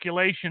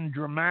circulation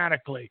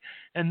dramatically,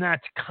 and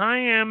that's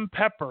cayenne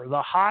pepper,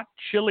 the hot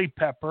chili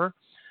pepper,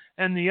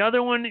 and the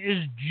other one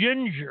is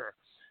ginger.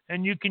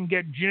 And you can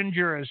get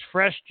ginger as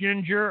fresh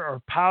ginger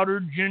or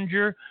powdered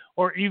ginger,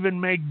 or even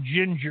make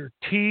ginger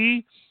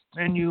tea,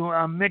 and you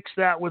mix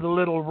that with a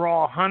little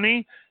raw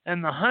honey.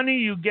 And the honey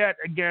you get,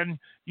 again,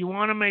 you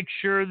want to make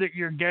sure that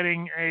you're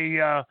getting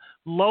a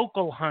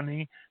local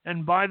honey.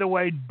 And by the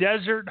way,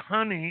 desert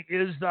honey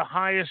is the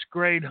highest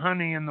grade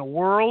honey in the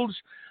world,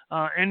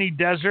 any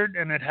desert,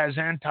 and it has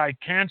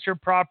anti-cancer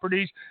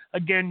properties.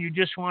 Again, you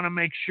just want to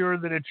make sure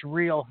that it's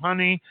real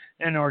honey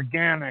and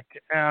organic,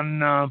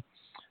 and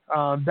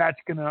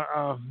that's going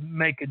to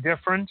make a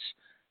difference.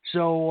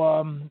 So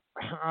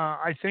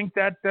I think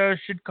that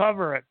should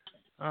cover it.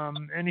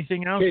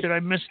 Anything else? Did I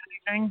miss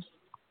anything?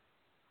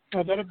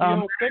 That'll be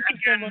all. Thank you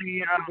so much.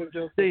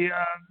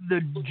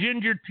 The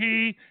ginger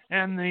tea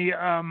and the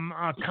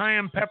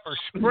cayenne pepper.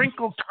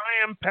 Sprinkle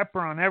cayenne pepper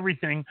on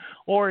everything.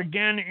 Or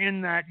again, in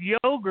that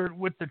yogurt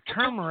with the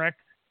turmeric,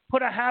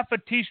 put a half a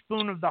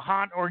teaspoon of the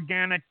hot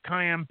organic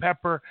cayenne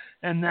pepper,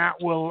 and that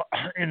will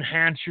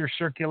enhance your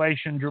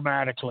circulation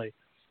dramatically.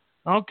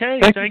 Okay,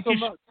 thank you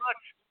so much.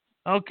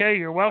 Okay,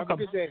 you're welcome.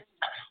 Have a good day.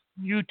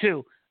 You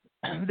too.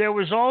 There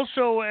was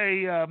also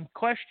a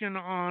question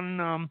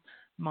on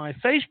my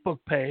Facebook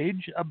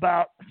page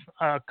about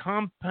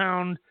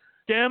compound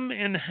Stem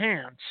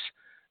Enhance.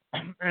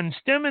 And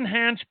Stem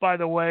Enhance, by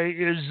the way,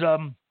 is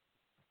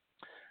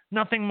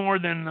nothing more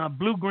than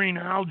blue-green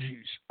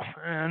algae.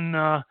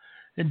 And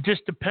it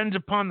just depends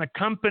upon the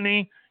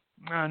company.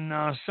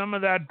 And some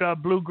of that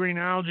blue-green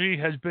algae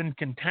has been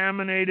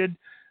contaminated.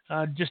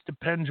 Just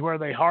depends where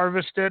they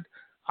harvest it.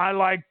 I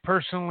like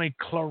personally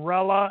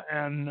chlorella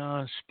and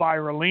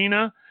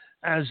spirulina,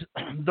 as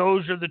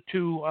those are the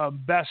 2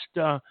 best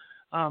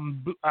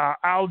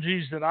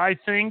algae that I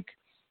think.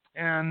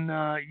 And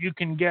you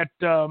can get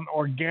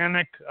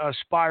organic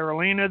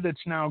spirulina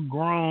that's now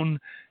grown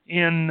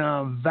in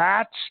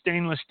vats,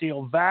 stainless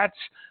steel vats.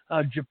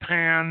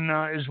 Japan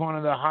is one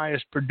of the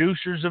highest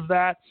producers of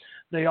that.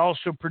 They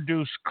also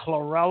produce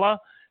chlorella,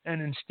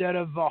 and instead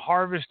of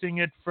harvesting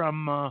it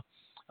from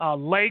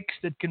lakes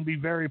that can be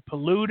very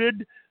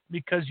polluted,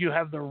 because you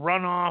have the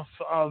runoff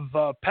of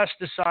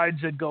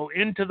pesticides that go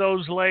into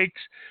those lakes,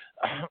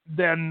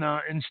 then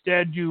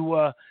instead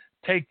you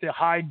take the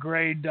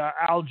high-grade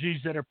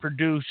algae that are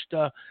produced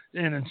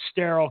in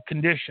sterile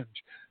conditions.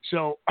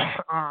 So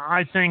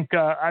I think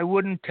I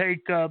wouldn't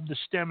take the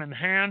Stem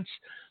Enhance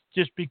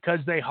just because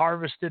they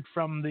harvest it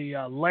from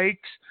the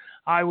lakes.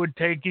 I would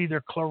take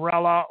either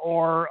chlorella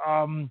or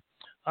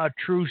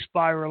true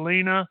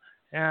spirulina,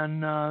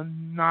 and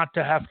not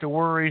to have to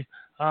worry.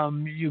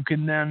 You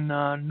can then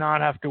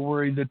not have to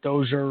worry that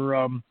those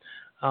are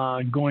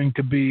going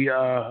to be,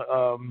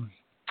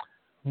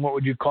 what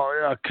would you call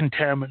it,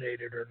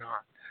 contaminated or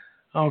not.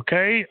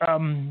 Okay.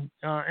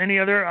 Any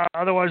other?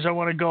 Otherwise, I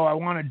want to go. I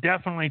want to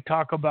definitely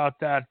talk about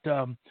that.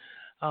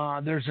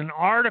 There's an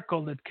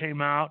article that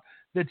came out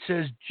that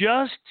says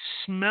just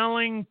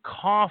smelling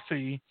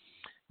coffee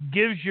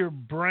gives your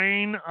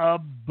brain a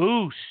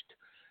boost.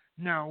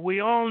 Now, we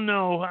all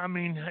know, I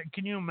mean,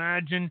 can you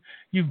imagine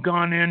you've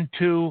gone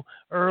into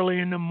early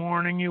in the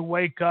morning, you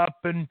wake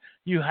up and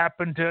you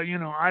happen to,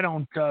 I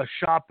don't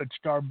shop at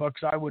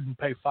Starbucks. I wouldn't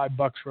pay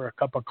 $5 for a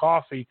cup of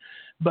coffee.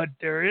 But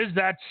there is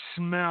that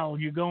smell.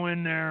 You go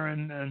in there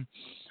and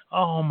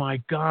oh, my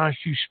gosh,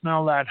 you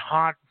smell that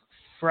hot,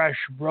 fresh,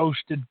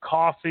 roasted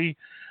coffee.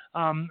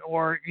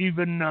 Or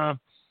even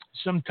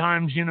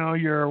sometimes,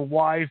 your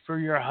wife or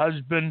your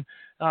husband,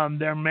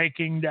 they're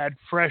making that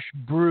fresh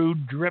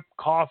brewed drip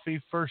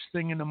coffee first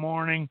thing in the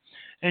morning,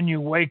 and you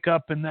wake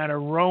up in that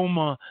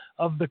aroma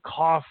of the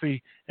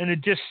coffee, and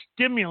it just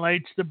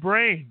stimulates the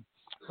brain.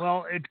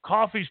 Well,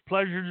 coffee's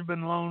pleasures have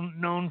been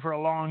known for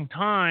a long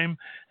time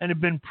and have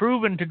been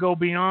proven to go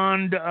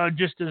beyond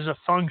just as a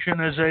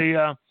function as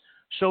a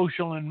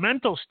social and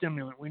mental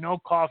stimulant. We know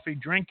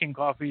drinking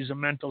coffee is a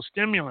mental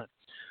stimulant.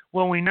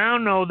 Well, we now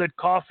know that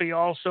coffee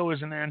also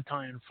is an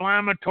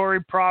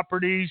anti-inflammatory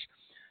properties,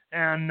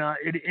 and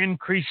it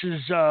increases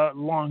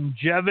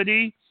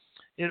longevity.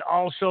 It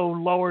also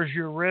lowers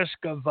your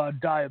risk of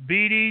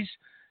diabetes,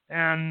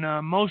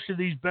 and most of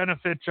these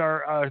benefits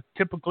are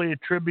typically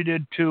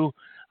attributed to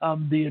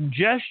the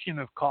ingestion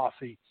of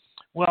coffee.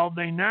 Well,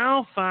 they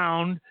now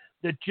found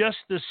that just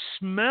the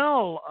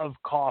smell of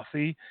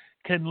coffee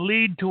can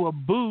lead to a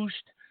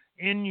boost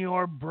in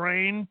your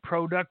brain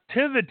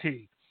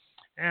productivity.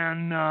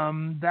 And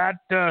that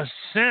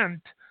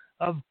scent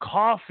of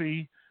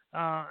coffee,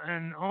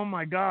 and oh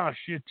my gosh,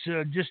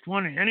 it's just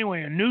one.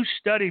 Anyway, a new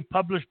study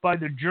published by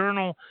the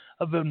Journal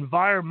of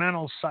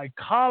Environmental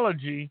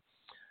Psychology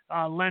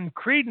lend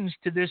credence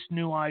to this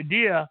new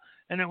idea,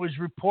 and it was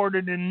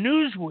reported in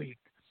Newsweek.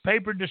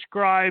 Paper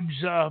describes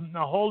a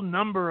whole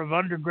number of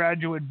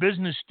undergraduate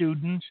business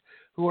students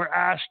who were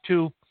asked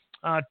to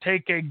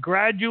take a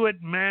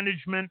graduate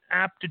management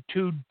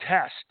aptitude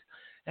test.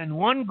 And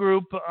one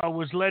group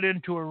was led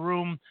into a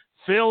room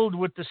filled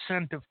with the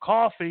scent of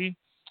coffee,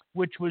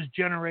 which was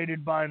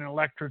generated by an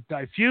electric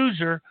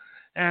diffuser,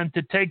 and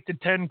to take the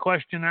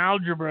 10-question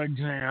algebra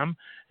exam.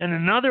 And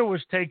another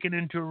was taken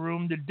into a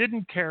room that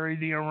didn't carry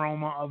the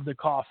aroma of the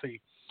coffee.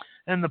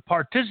 And the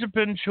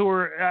participants who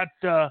were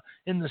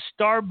in the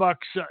Starbucks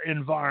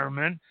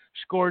environment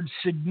scored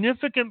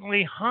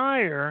significantly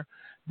higher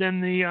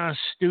than the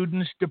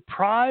students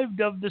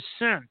deprived of the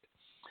scent.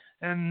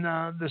 And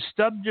the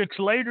subjects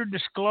later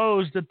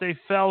disclosed that they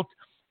felt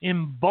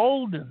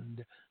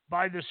emboldened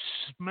by the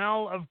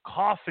smell of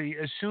coffee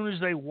as soon as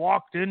they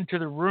walked into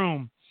the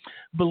room,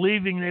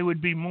 believing they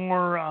would be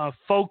more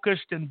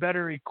focused and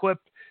better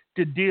equipped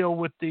to deal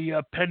with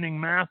the pending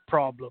math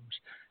problems.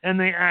 And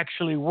they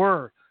actually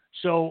were.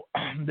 So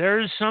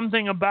there's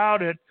something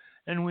about it,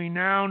 and we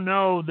now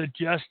know that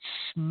just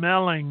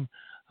smelling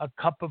a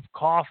cup of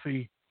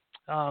coffee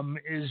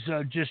is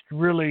just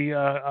really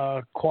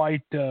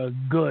quite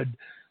good.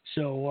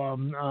 So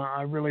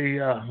I really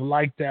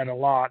like that a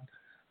lot.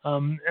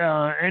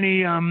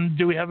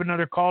 Do we have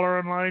another caller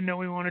online that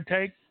we want to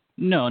take?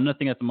 No,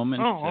 nothing at the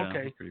moment. Oh,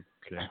 okay.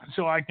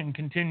 So I can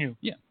continue.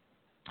 Yeah.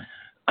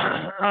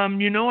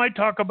 I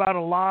talk about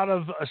a lot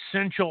of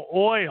essential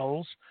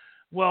oils.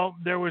 Well,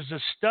 there was a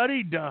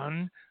study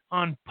done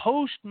on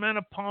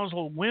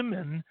postmenopausal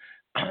women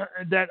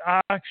that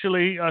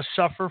actually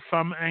suffer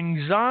from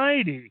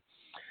anxiety.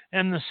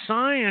 And the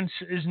science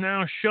is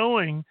now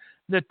showing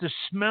that the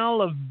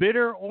smell of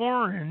bitter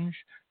orange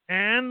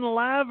and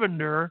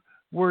lavender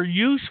were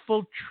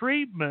useful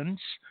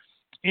treatments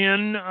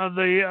in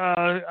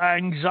the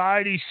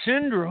anxiety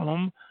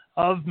syndrome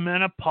of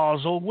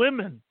menopausal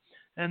women.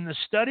 And the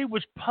study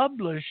was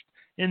published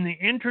in the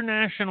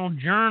International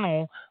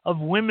Journal of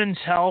Women's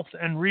Health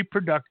and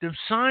Reproductive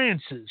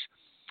Sciences.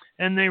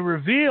 And they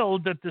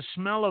revealed that the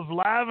smell of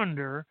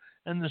lavender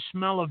and the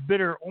smell of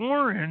bitter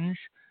orange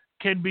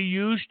can be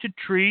used to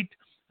treat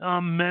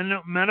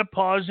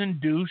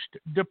menopause-induced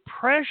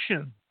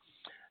depression.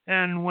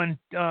 And when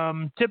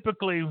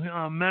typically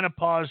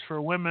menopause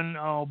for women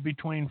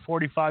between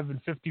 45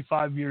 and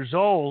 55 years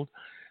old,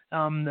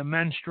 the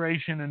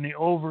menstruation and the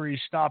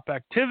ovaries stop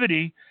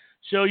activity.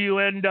 So you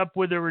end up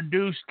with a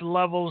reduced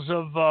levels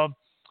of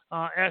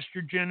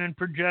estrogen and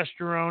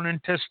progesterone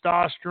and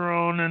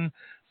testosterone and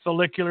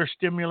follicular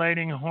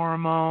stimulating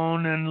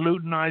hormone and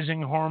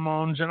luteinizing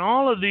hormones. And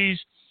all of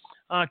these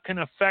can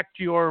affect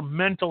your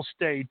mental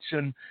states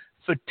and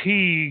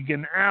fatigue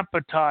and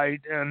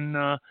appetite and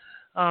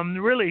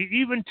really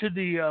even to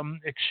the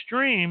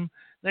extreme,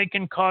 they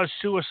can cause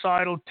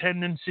suicidal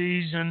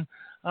tendencies and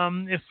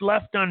if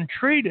left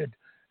untreated.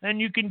 And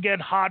you can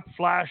get hot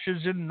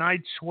flashes and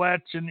night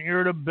sweats and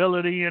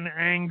irritability and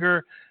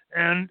anger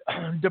and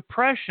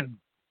depression.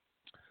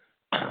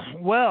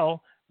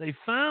 Well, they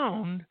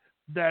found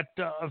that,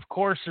 of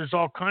course, there's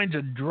all kinds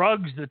of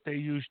drugs that they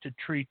use to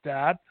treat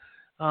that.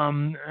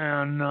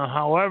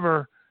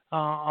 However,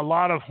 a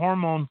lot of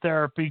hormone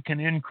therapy can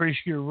increase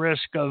your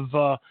risk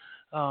of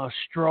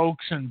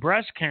strokes and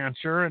breast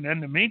cancer and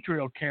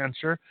endometrial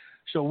cancer.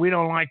 So we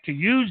don't like to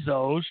use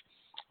those.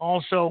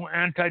 Also,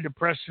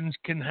 antidepressants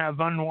can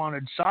have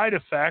unwanted side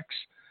effects.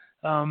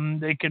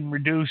 They can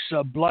reduce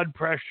blood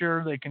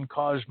pressure. They can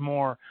cause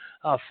more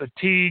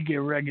fatigue,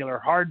 irregular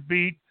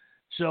heartbeat.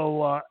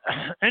 So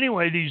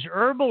anyway, these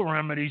herbal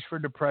remedies for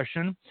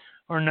depression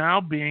are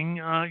now being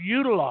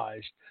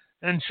utilized.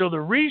 And so the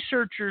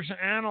researchers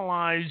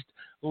analyzed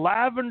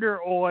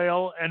lavender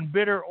oil and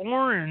bitter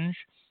orange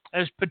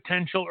as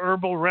potential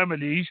herbal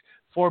remedies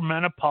for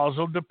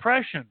menopausal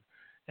depression.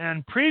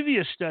 And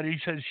previous studies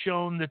have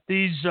shown that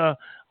these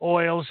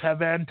oils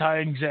have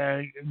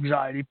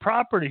anti-anxiety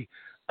property.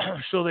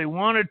 So they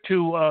wanted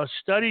to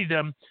study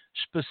them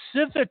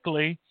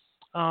specifically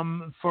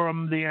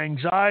from the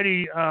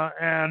anxiety,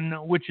 and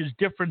which is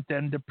different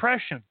than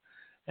depression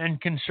and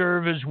can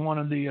serve as one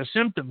of the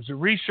symptoms. The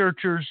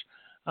researchers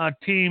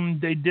team,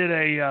 they did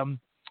a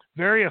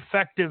very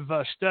effective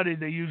study.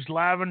 They used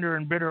lavender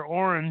and bitter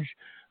orange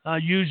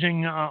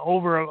using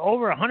over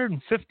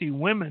 150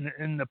 women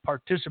in the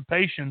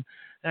participation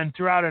and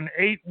throughout an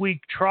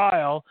 8-week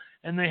trial,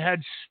 and they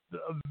had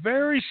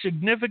very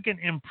significant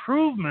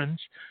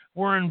improvements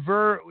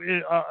were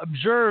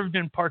observed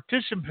in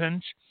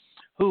participants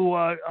who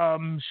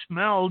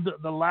smelled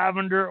the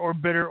lavender or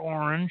bitter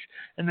orange,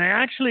 and they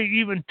actually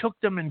even took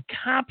them in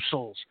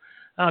capsules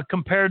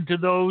compared to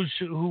those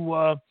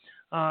who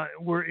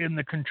were in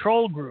the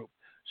control group.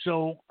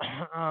 So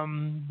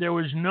there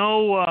was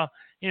no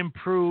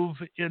improve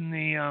in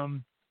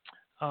the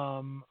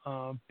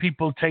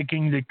people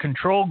taking the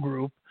control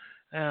group,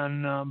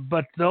 and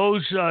but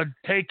those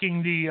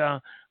taking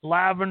the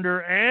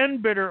lavender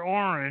and bitter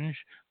orange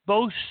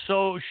both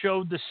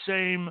showed the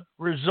same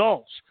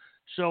results.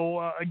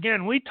 So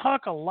again, we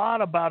talk a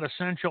lot about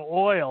essential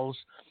oils,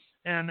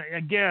 and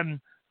again,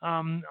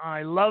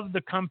 I love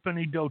the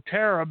company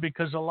doTERRA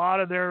because a lot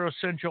of their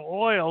essential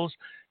oils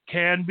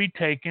can be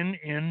taken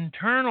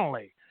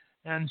internally.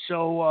 And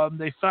so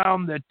they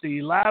found that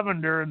the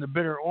lavender and the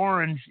bitter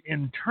orange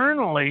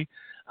internally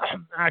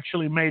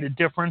actually made a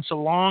difference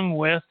along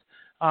with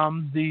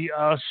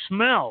the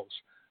smells.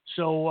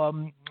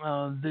 So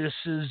this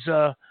is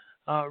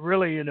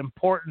really an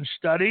important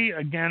study.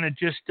 Again, it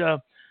just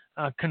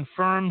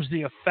confirms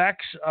the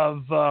effects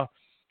of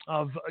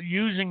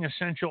using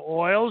essential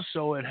oils.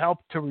 So it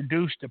helped to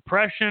reduce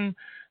depression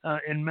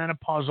in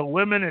menopausal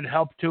women. It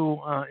helped to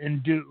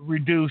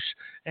reduce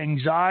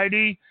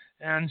anxiety.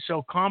 And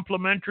so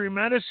complementary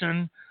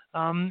medicine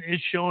is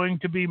showing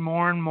to be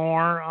more and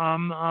more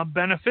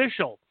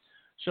beneficial.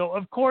 So,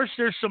 of course,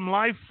 there's some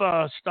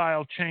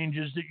lifestyle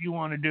changes that you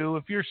want to do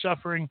if you're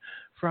suffering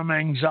from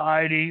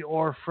anxiety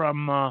or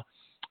from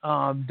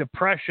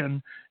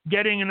depression.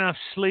 Getting enough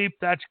sleep,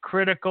 that's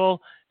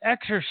critical.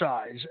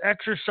 Exercise.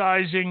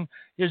 Exercising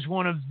is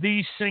one of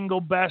the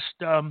single best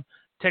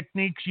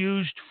techniques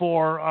used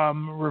for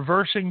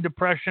reversing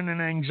depression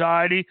and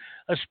anxiety,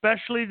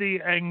 especially the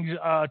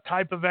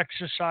type of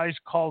exercise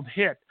called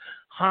HIIT,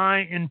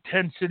 high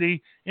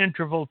intensity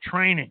interval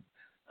training.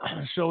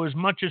 So as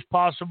much as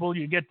possible,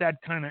 you get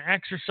that kind of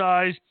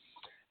exercise.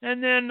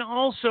 And then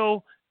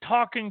also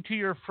talking to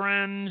your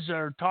friends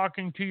or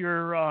talking to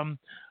your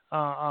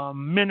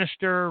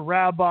minister,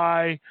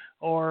 rabbi,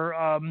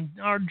 or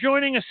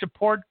joining a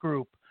support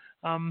group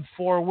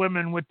for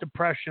women with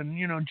depression.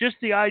 You know, just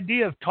the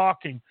idea of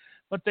talking.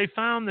 But they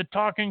found that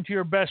talking to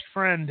your best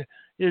friend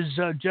is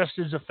just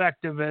as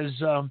effective as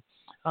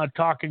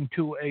talking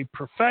to a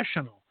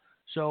professional.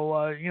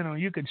 So,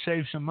 you could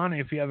save some money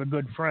if you have a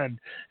good friend.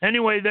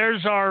 Anyway,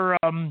 there's our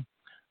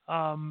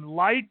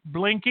light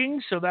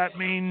blinking. So that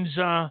means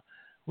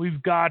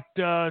we've got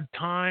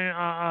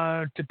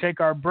time to take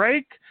our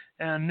break.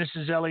 And this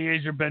is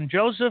Eliezer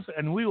Ben-Joseph,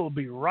 and we will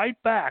be right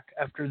back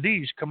after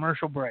these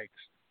commercial breaks.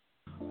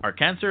 Are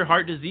cancer,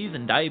 heart disease,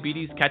 and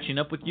diabetes catching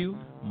up with you?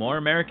 More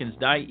Americans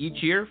die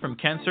each year from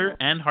cancer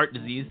and heart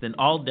disease than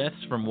all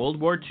deaths from World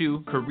War II,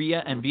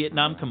 Korea, and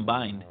Vietnam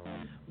combined.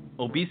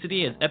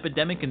 Obesity is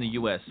epidemic in the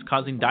U.S.,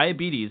 causing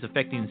diabetes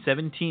affecting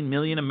 17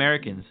 million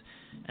Americans,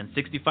 and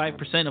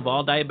 65% of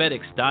all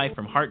diabetics die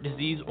from heart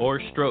disease or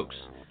strokes.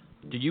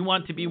 Do you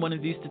want to be one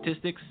of these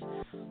statistics?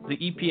 The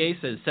EPA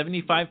says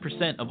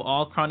 75% of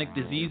all chronic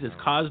disease is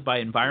caused by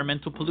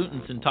environmental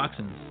pollutants and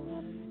toxins.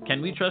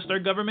 Can we trust our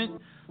government?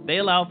 They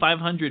allow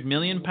 500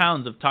 million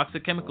pounds of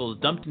toxic chemicals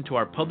dumped into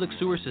our public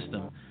sewer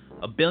system,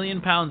 1 billion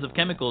pounds of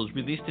chemicals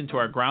released into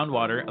our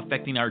groundwater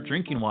affecting our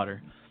drinking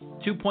water,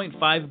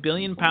 2.5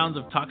 billion pounds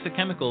of toxic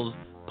chemicals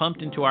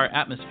pumped into our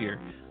atmosphere,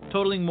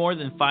 totaling more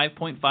than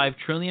 5.5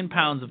 trillion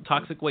pounds of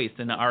toxic waste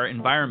in our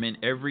environment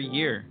every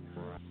year.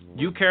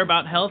 You care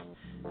about health,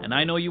 and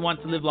I know you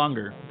want to live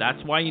longer.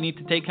 That's why you need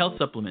to take health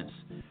supplements.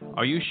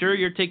 Are you sure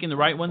you're taking the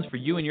right ones for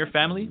you and your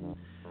family?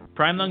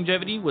 Prime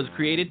Longevity was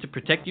created to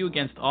protect you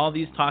against all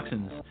these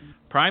toxins.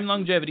 Prime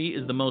Longevity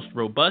is the most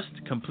robust,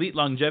 complete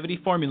longevity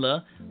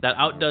formula that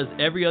outdoes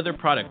every other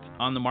product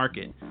on the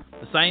market.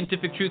 The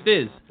scientific truth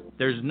is,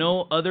 there's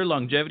no other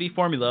longevity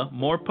formula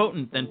more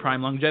potent than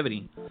Prime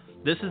Longevity.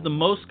 This is the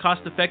most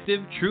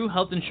cost-effective, true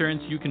health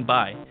insurance you can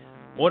buy.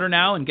 Order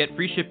now and get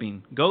free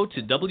shipping. Go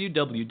to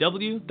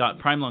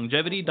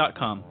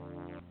www.primelongevity.com.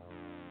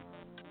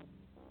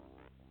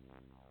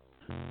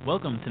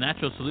 Welcome to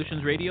Natural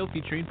Solutions Radio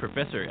featuring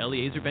Professor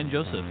Eliezer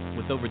Ben-Joseph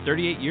with over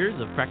 38 years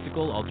of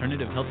practical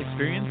alternative health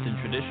experience in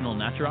traditional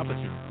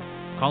naturopathy.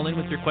 Call in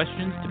with your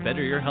questions to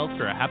better your health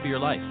for a happier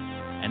life.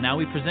 And now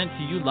we present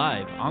to you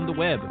live on the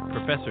web,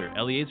 Professor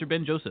Eliezer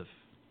Ben-Joseph.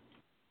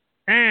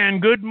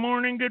 And good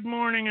morning,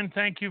 and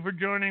thank you for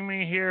joining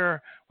me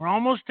here. We're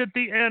almost at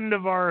the end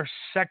of our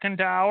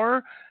second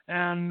hour,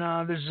 and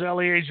this is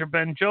Eliezer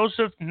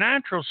Ben-Joseph,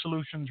 Natural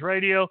Solutions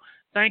Radio.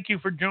 Thank you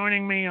for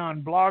joining me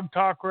on Blog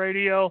Talk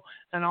Radio,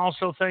 and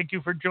also thank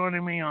you for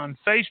joining me on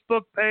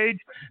Facebook page.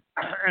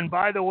 And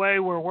by the way,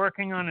 we're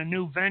working on a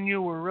new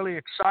venue. We're really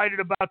excited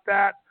about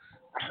that.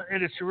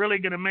 And it's really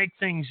going to make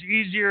things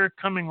easier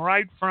coming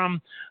right from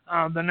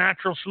the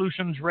Natural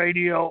Solutions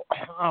Radio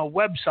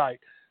website.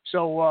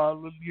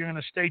 So you're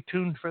going to stay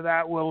tuned for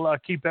that. We'll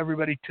keep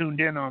everybody tuned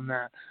in on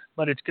that.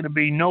 But it's going to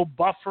be no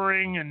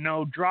buffering and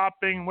no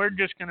dropping.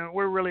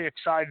 We're really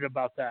excited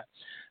about that.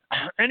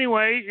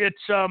 Anyway,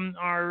 it's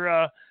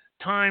our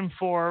time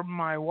for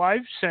my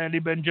wife, Sandy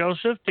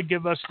Ben-Joseph, to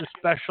give us the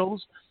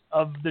specials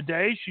of the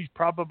day. She's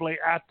probably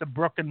at the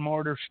Brick and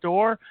Mortar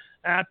store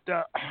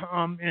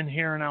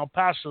here in El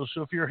Paso.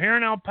 So if you're here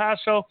in El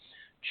Paso,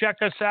 check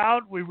us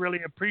out. We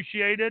really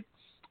appreciate it.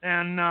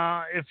 And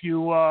if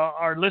you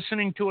are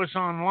listening to us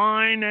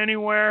online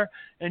anywhere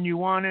and you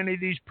want any of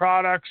these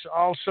products,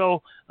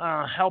 also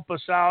help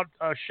us out.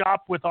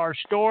 Shop with our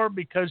store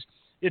because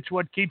it's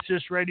what keeps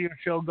this radio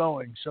show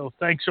going. So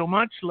thanks so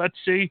much. Let's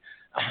see.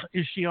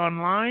 Is she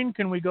online?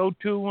 Can we go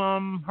to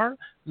her?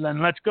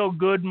 Then let's go.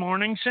 Good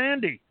morning,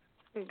 Sandy.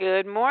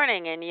 Good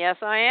morning, and yes,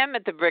 I am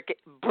at the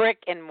brick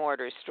and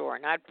mortar store,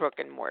 not Brook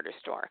and Mortar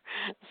store.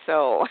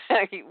 So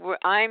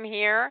I'm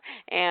here,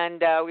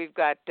 and we've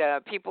got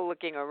people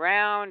looking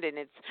around, and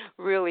it's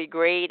really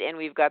great. And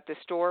we've got the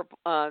store,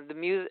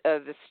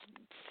 the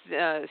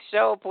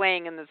show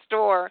playing in the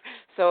store,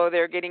 so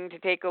they're getting to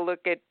take a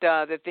look at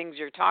the things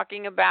you're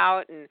talking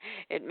about, and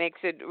it makes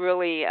it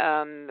really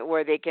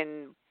where they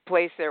can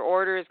place their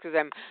orders, because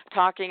I'm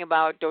talking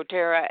about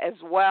doTERRA as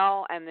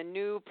well, and the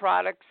new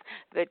products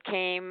that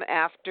came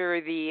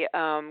after the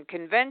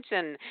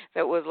convention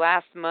that was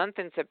last month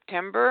in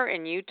September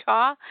in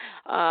Utah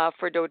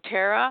for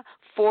doTERRA.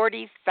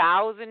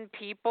 40,000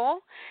 people,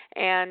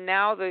 and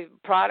now the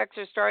products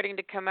are starting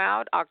to come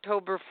out.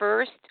 October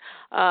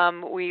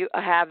 1st, we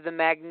have the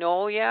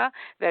Magnolia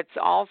that's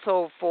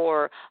also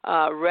for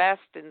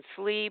rest and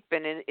sleep,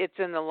 and it's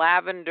in the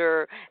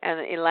lavender and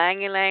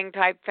ylang-ylang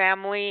type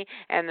family,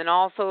 and then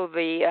also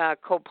the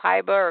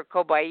Copaiba or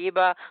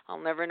Cobaiba, I'll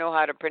never know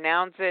how to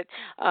pronounce it,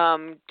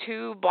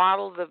 2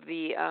 bottles of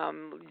the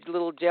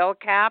little gel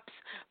caps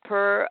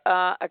per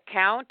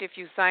account if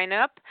you sign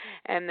up,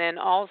 and then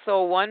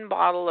also 1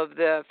 bottle of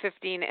the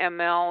 15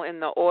 ml in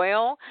the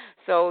oil.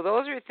 So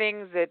those are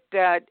things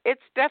that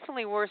it's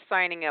definitely worth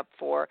signing up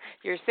for.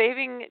 You're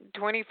saving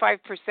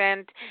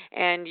 25%,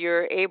 and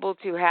you're able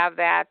to have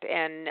that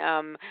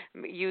and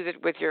use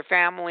it with your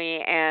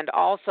family. And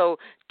also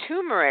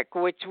turmeric,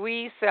 which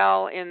we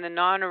sell in the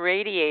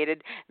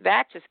non-irradiated,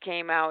 that just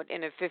came out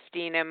in a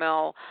 15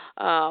 ml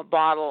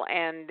bottle.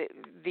 And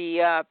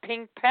the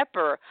pink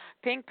pepper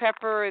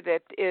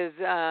that is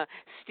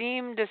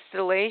steam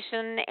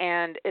distillation,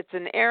 and it's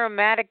an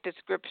aromatic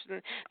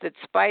description that's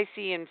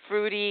spicy and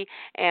fruity,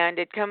 and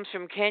it comes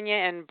from Kenya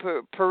and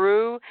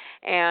Peru,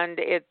 and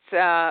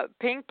it's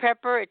pink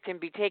pepper. It can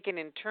be taken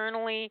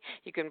internally.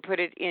 You can put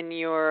it in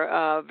your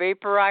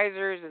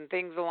vaporizers and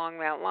things along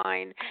that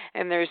line,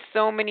 and there's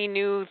so many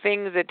new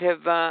things that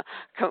have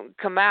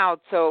come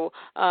out. So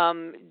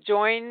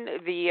join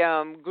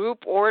the group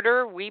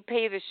order. We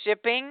pay the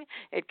shipping.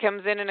 It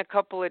comes in a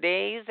couple of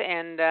days,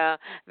 and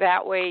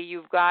that way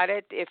you've got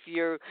it if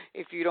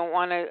you don't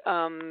want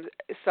to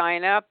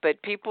sign up.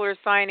 But people are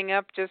signing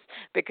up just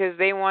because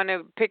they want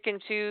to pick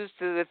and choose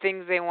to the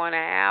things they want to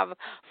have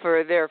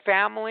for their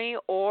family,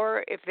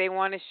 or if they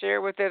want to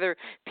share with other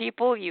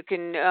people, you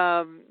can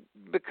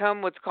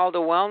become what's called a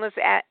wellness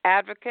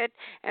advocate,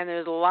 and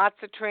there's lots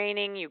of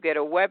training. You get a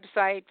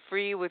website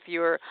free with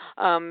your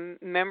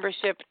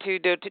membership to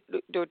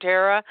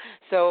doTERRA.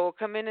 So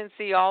come in and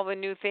see all the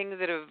new things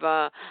that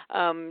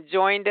have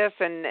joined us,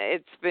 and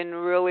it's been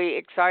really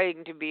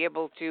exciting to be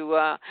able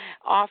to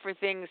offer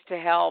things to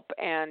help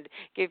and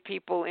give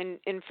people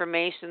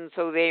information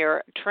so they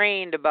are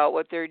trained about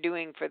what they're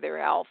doing for their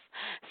health.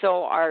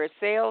 So our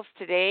sales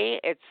today,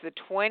 it's the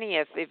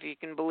 20th, if you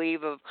can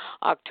believe, of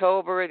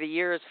October. The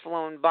year has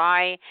flown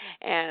by,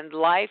 and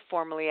Life,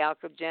 formerly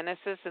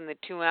Alcogenesis, in the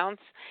 2 ounce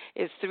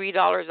is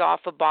 $3 off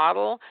a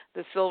bottle.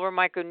 The Silver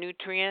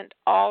Micronutrient,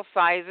 all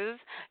sizes,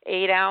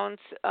 8 ounce,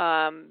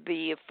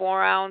 the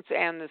 4 ounce,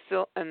 and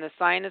the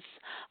Sinus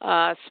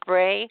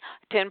spray,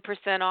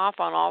 10% off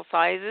on all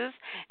sizes.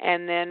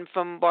 And then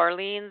from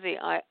Barlean's,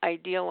 the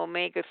Ideal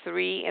Omega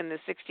 3 in the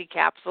 60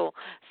 capsule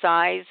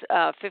size,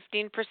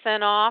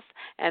 15% off.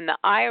 And the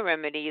Eye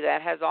Remedy,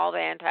 that has all the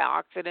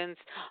antioxidants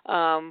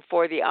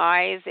for the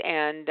eyes,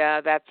 and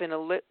that's in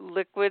a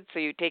liquid, so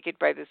you take it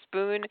by the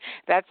spoon.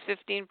 That's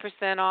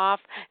 15% off.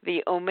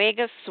 The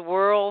Omega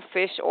Swirl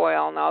Fish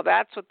Oil, now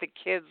that's what the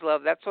kids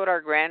love. That's what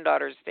our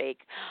granddaughters take.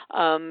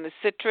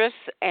 Citrus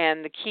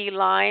and the Key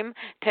Lime,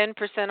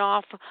 10%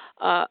 off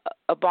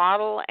a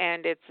bottle,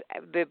 and it's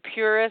the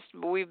purest.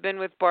 We've been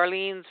with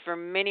Barlean's for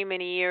many,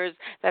 many years.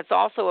 That's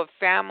also a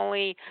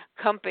family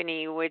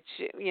company, which,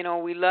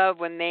 we love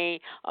when they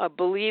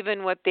believe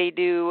in what they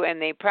do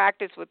and they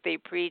practice what they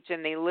preach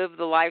and they live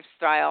the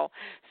lifestyle.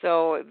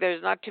 So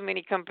there's not too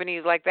many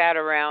companies like that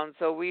around.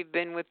 So we've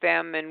been with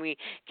them, and we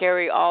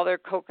carry all their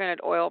coconut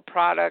oil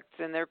products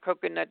and their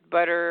coconut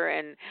butter,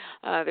 and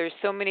there's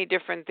so many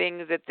different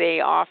things that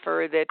they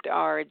offer that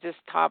are just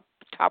top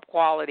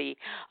quality.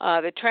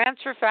 The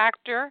Transfer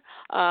Factor,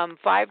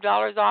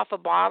 $5 off a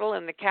bottle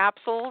in the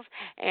capsules,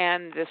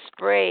 and the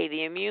spray,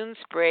 the immune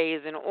spray,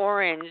 is in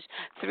orange,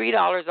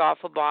 $3 off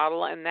a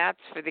bottle, and that's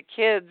for the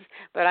kids.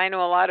 But I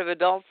know a lot of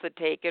adults that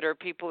take it, or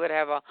people that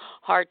have a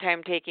hard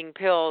time taking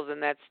pills,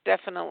 and that's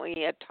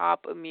definitely a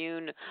top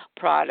immune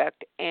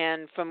product.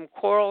 And from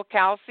Coral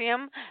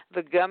Calcium,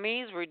 the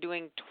gummies, we're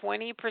doing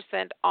 20%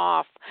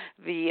 off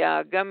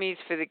the gummies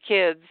for the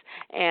kids,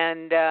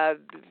 and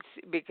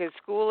because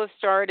school has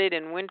started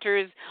and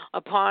winter's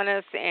upon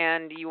us,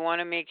 and you want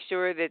to make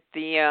sure that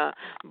the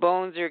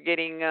bones are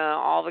getting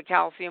all the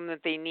calcium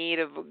that they need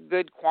of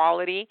good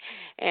quality.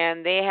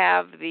 And they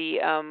have the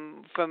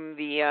from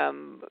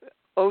the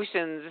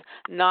oceans,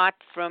 not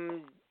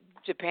from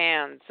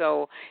Japan,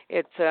 so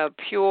it's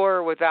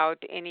pure without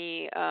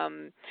any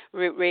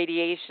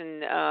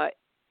radiation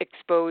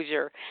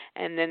exposure.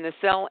 And then the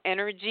Cell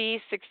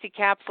Energy 60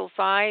 capsule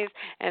size,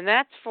 and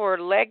that's for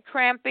leg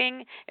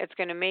cramping. It's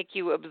going to make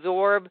you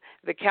absorb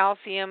the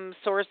calcium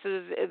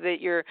sources that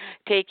you're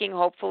taking,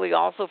 hopefully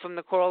also from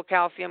the Coral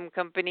Calcium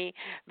Company,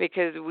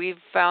 because we've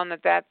found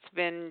that that's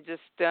been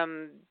just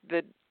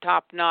the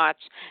top notch,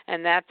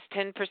 and that's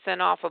 10%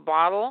 off a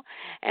bottle.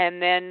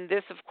 And then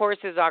this, of course,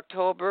 is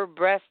October,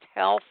 Breast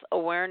Health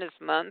Awareness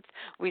Month.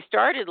 We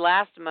started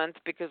last month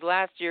because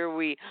last year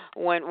we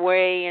went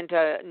way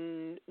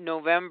into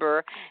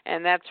November,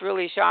 and that's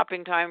really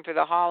shopping time for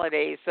the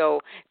holidays, so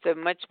it's a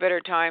much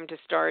better time to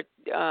start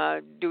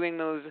doing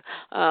those.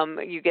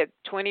 You get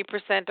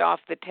 20% off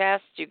the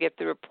test. You get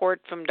the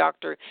report from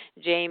Dr.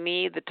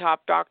 Jamie, the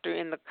top doctor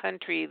in the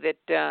country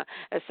that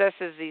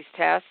assesses these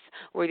tests.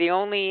 We're the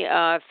only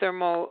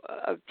thermo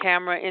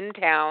camera in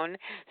town,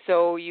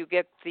 so you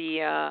get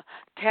the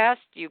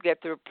test, you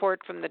get the report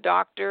from the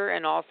doctor,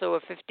 and also a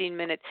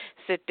 15-minute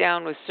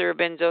sit-down with Sir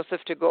Ben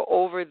Joseph to go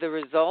over the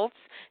results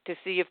to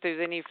see if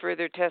there's any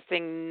further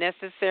testing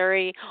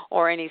necessary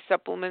or any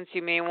supplements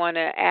you may want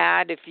to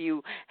add if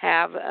you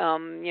have,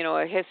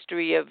 a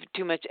history of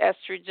too much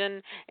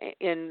estrogen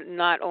in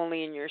not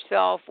only in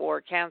yourself or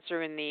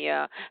cancer in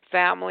the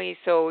family.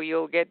 So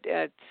you'll get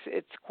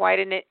it's quite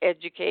an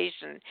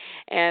education.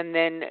 And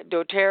then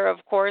doTERRA,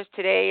 of course,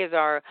 today is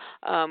our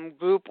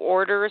group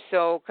order.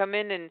 So come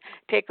in and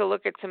take a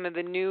look at some of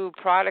the new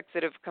products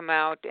that have come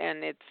out,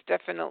 and it's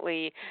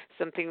definitely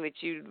something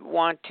that you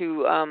want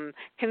to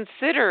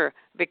consider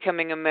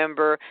becoming a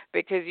member,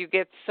 because you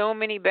get so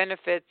many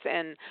benefits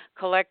and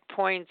collect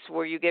points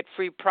where you get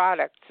free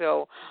products.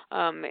 So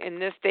in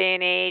this day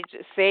and age,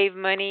 save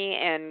money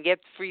and get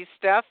free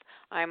stuff.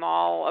 I'm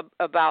all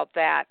about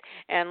that.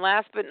 And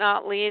last but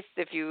not least,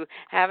 if you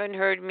haven't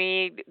heard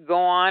me go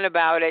on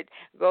about it,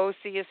 go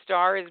see A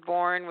Star is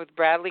Born with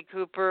Bradley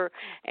Cooper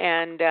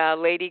and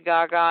Lady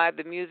Gaga.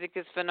 The music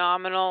is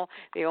phenomenal.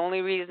 The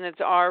only reason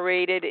it's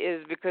R-rated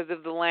is because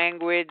of the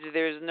language.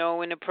 There's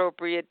no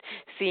inappropriate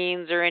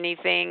scenes or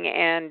anything,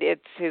 and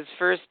it's his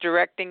first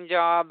directing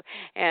job.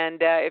 And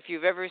if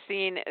you've ever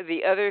seen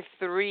the other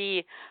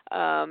three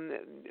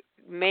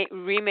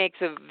remakes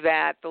of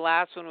that, the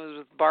last one was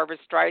with Barbra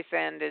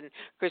Streisand and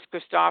Chris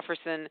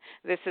Christopherson.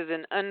 This is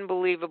an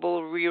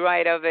unbelievable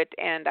rewrite of it,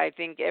 and I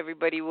think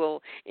everybody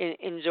will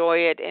enjoy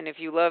it. And if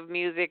you love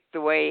music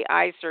the way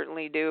I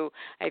certainly do,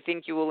 I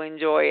think you will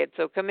enjoy it.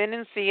 So come in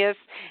and see us,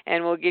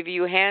 and we'll give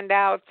you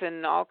handouts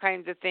and all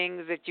kinds of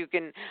things that you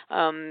can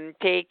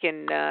take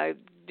and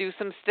do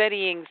some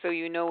studying so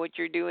you know what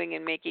you're doing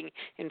and making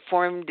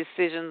informed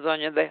decisions on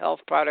the health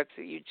products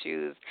that you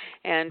choose.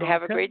 And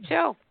have a great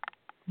show.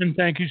 And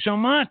thank you so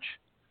much.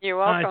 You're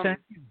welcome. Thank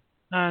you.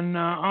 And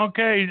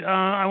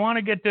I want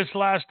to get this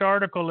last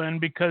article in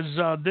because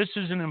this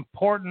is an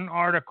important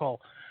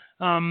article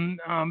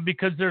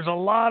because there's a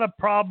lot of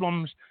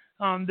problems.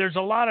 There's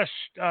a lot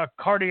of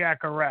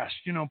cardiac arrest,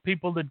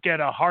 people that get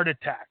a heart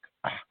attack.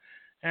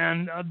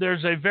 And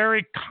there's a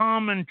very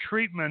common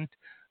treatment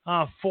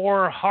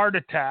for heart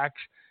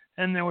attacks.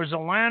 And there was a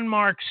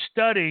landmark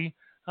study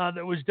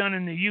that was done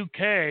in the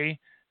UK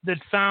that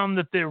found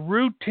that the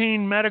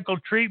routine medical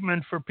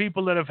treatment for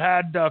people that have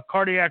had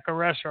cardiac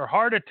arrest or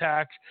heart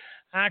attacks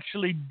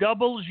actually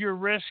doubles your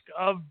risk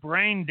of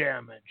brain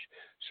damage.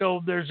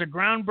 So there's a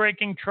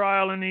groundbreaking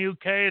trial in the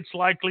UK. It's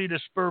likely to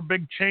spur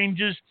big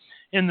changes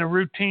in the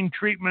routine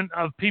treatment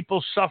of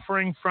people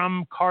suffering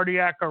from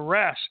cardiac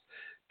arrest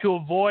to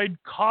avoid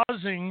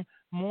causing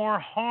more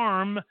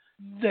harm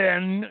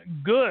than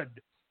good.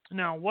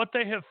 Now, what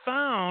they have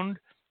found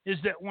is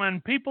that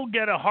when people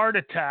get a heart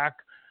attack,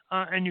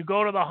 and you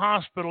go to the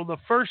hospital, the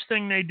first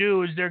thing they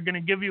do is they're going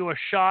to give you a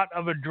shot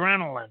of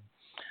adrenaline,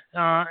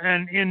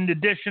 and in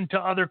addition to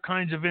other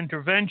kinds of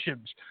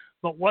interventions.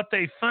 But what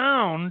they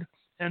found,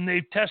 and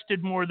they've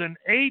tested more than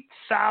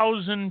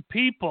 8,000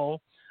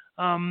 people,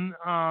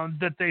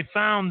 that they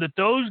found that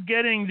those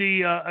getting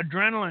the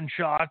adrenaline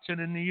shots,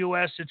 and in the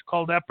U.S. it's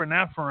called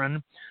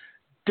epinephrine,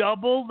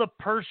 double the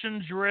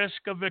person's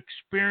risk of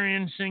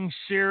experiencing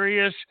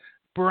serious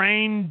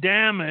brain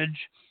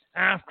damage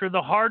after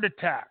the heart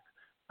attack.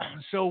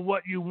 So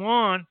what you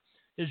want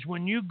is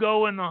when you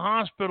go in the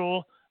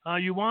hospital,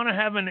 you want to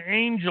have an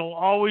angel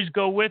always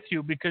go with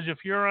you, because if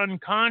you're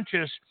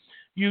unconscious,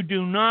 you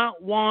do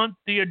not want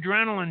the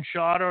adrenaline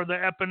shot or the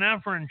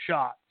epinephrine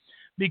shot,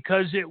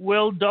 because it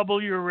will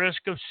double your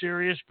risk of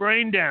serious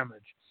brain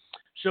damage.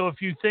 So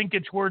if you think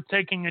it's worth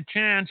taking a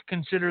chance,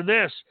 consider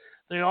this.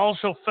 They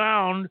also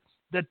found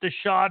that the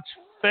shots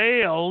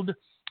failed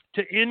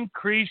to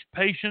increase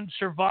patient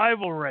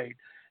survival rate.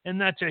 And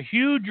that's a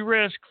huge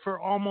risk for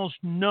almost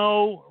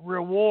no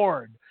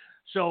reward.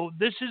 So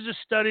this is a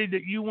study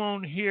that you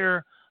won't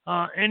hear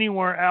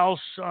anywhere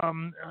else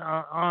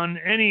on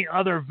any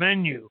other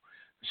venue.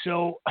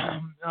 So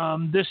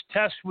this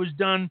test was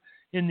done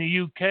in the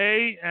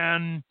UK,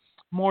 and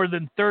more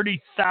than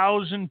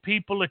 30,000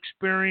 people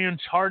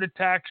experience heart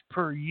attacks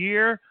per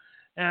year,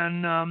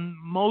 and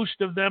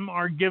most of them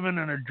are given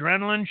an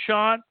adrenaline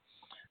shot.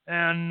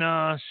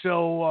 And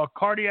so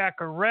cardiac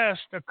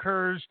arrest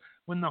occurs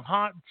when the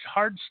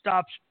heart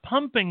stops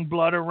pumping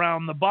blood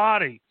around the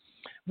body,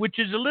 which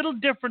is a little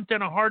different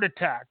than a heart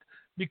attack,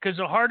 because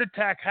a heart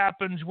attack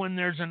happens when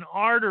there's an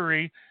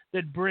artery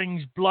that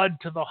brings blood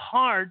to the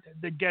heart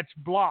that gets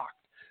blocked.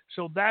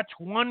 So that's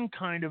one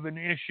kind of an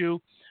issue.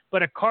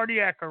 But a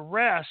cardiac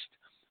arrest,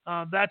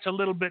 that's a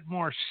little bit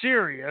more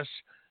serious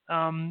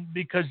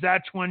because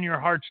that's when your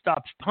heart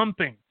stops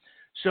pumping.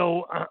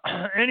 So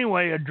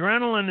anyway,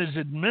 adrenaline is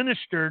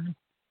administered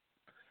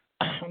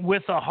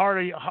with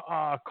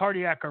a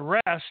cardiac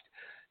arrest,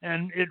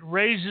 and it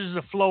raises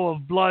the flow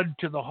of blood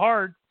to the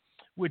heart,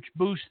 which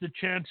boosts the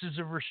chances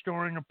of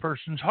restoring a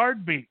person's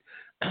heartbeat.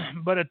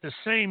 But at the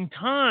same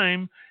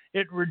time,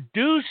 it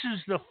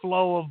reduces the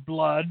flow of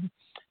blood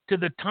to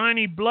the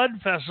tiny blood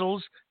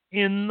vessels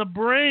in the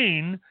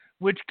brain,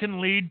 which can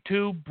lead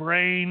to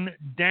brain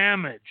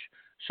damage.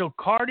 So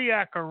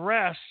cardiac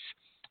arrests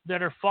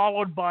that are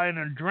followed by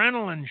an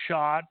adrenaline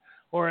shot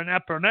or an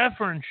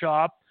epinephrine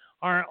shot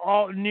are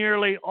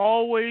nearly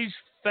always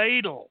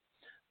fatal.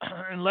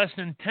 And less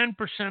than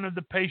 10% of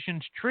the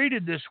patients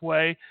treated this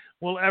way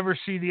will ever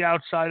see the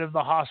outside of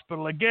the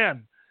hospital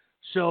again.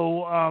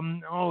 So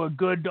a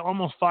good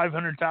almost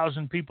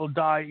 500,000 people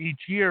die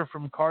each year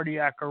from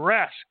cardiac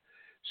arrest.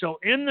 So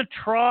in the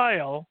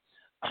trial,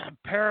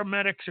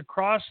 paramedics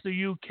across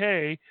the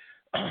UK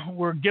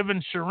were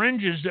given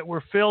syringes that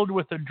were filled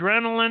with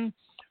adrenaline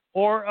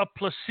or a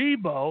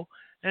placebo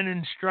and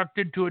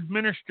instructed to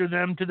administer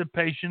them to the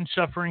patient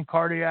suffering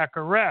cardiac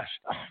arrest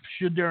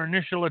should their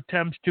initial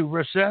attempts to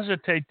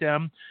resuscitate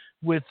them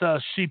with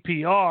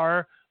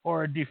CPR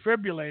or a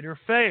defibrillator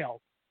fail.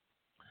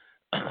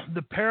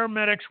 The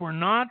paramedics were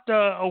not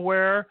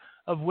aware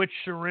of which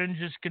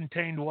syringes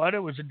contained what. It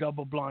was a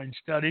double-blind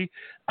study.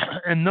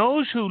 And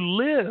those who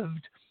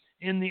lived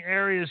in the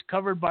areas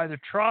covered by the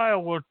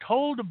trial were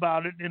told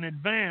about it in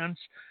advance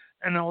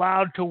and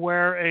allowed to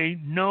wear a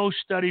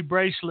no-study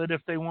bracelet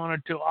if they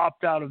wanted to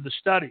opt out of the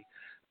study.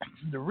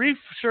 The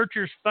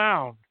researchers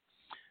found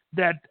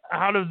that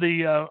out of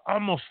the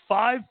almost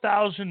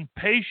 5,000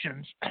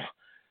 patients,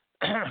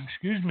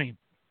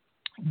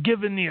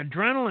 given the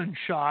adrenaline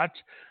shots,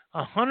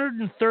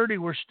 130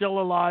 were still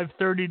alive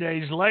 30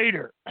 days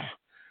later.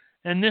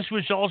 And this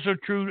was also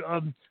true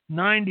of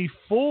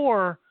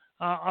 94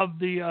 of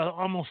the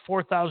almost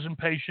 4,000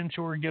 patients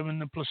who were given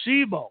the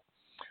placebo.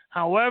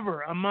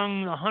 However,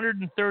 among the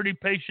 130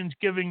 patients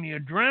giving the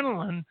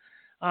adrenaline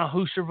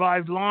who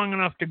survived long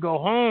enough to go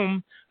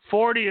home,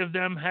 40 of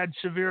them had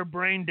severe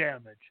brain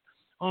damage.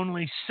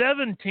 Only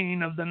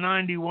 17 of the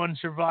 91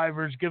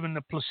 survivors given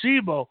the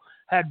placebo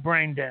had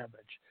brain damage.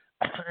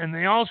 And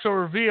they also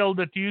revealed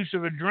that the use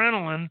of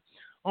adrenaline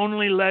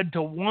only led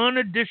to one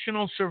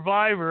additional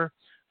survivor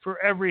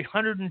for every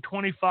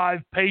 125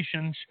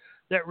 patients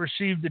that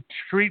received the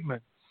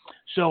treatment.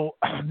 So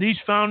these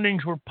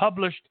findings were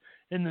published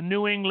in the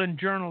New England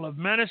Journal of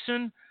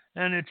Medicine,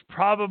 and it's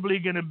probably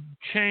going to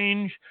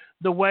change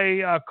the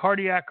way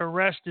cardiac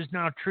arrest is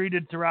now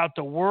treated throughout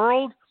the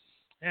world.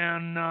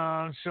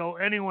 And so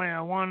anyway, I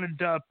wanted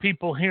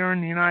people here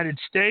in the United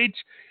States,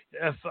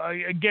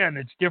 again,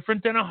 it's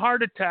different than a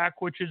heart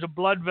attack, which is a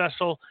blood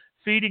vessel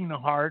feeding the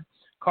heart.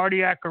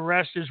 Cardiac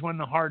arrest is when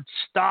the heart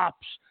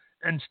stops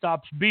and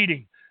stops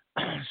beating.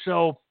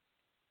 So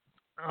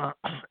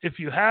if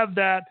you have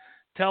that,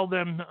 tell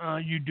them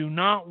you do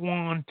not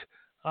want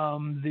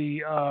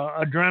the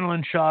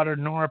adrenaline shot or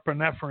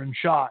norepinephrine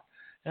shot.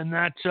 And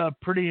that's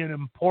pretty an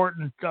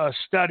important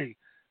study.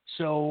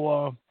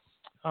 So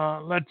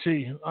let's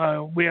see.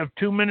 We have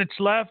 2 minutes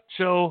left,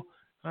 so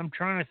I'm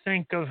trying to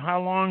think of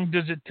how long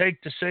does it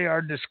take to say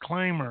our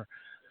disclaimer.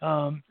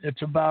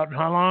 It's about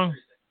how long?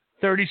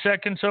 30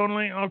 seconds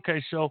only?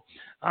 Okay, so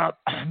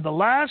the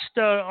last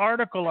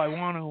article I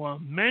want to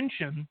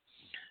mention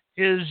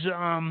is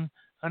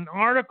an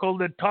article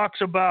that talks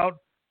about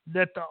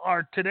that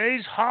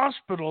today's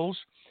hospitals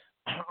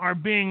are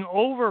being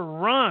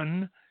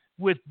overrun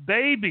with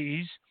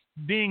babies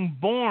being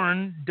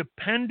born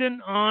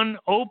dependent on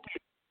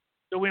opiates.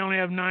 So we only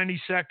have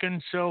 90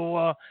 seconds.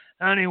 So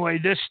anyway,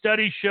 this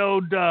study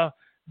showed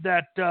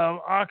that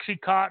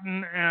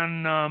Oxycontin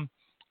and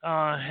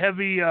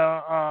heavy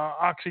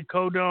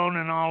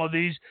oxycodone and all of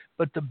these,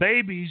 but the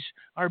babies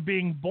are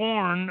being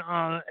born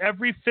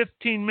every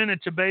 15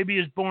 minutes. A baby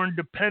is born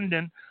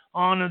dependent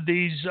on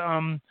these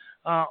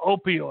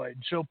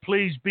opioids. So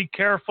please be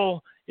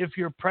careful. If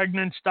you're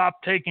pregnant,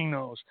 stop taking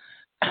those.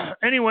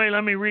 Anyway,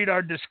 let me read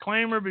our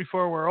disclaimer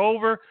before we're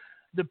over.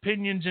 The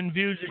opinions and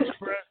views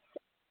expressed.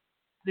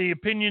 The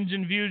opinions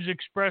and views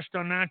expressed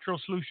on Natural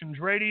Solutions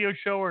Radio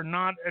Show are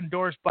not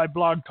endorsed by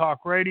Blog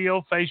Talk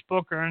Radio,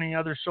 Facebook, or any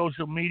other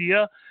social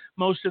media.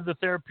 Most of the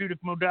therapeutic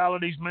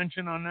modalities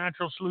mentioned on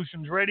Natural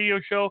Solutions Radio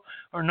Show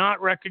are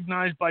not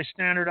recognized by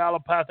standard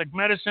allopathic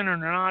medicine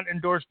and are not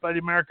endorsed by the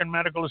American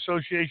Medical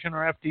Association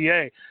or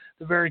FDA.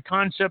 The very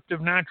concept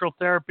of natural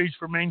therapies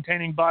for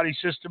maintaining body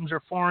systems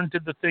are foreign to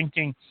the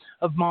thinking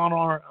of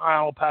modern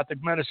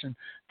allopathic medicine.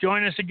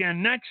 Join us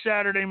again next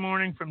Saturday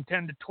morning from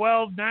 10 to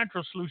 12,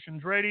 Natural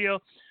Solutions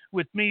Radio,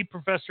 with me,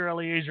 Professor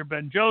Eliezer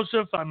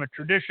Ben-Joseph. I'm a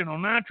traditional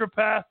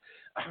naturopath,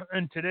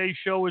 and today's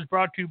show is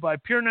brought to you by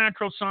Pure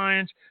Natural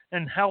Science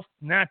and Health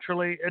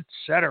Naturally,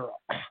 etc.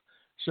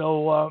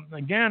 So,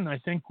 again, I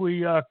think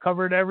we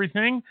covered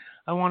everything.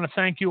 I want to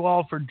thank you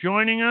all for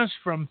joining us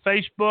from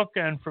Facebook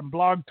and from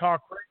Blog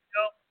Talk Radio.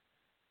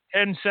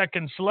 10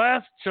 seconds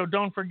left, so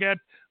don't forget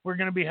we're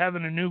going to be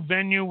having a new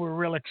venue. We're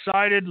real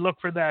excited. Look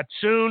for that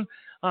soon.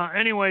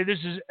 Anyway, this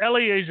is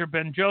Eliezer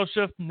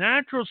Ben-Joseph,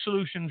 Natural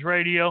Solutions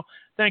Radio.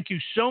 Thank you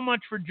so much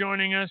for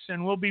joining us,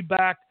 and we'll be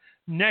back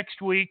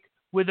next week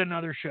with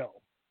another show.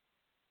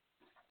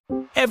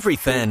 Every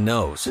fan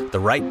knows the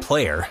right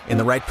player in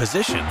the right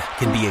position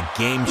can be a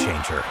game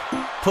changer.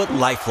 Put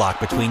LifeLock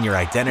between your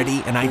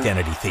identity and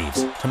identity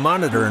thieves to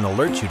monitor and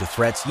alert you to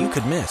threats you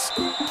could miss.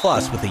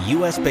 Plus, with a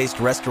U.S.-based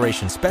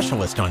restoration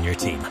specialist on your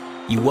team,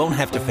 you won't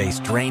have to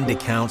face drained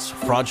accounts,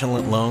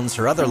 fraudulent loans,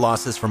 or other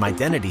losses from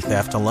identity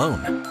theft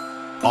alone.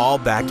 All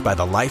backed by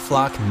the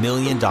LifeLock $1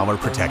 Million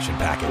Protection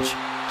Package.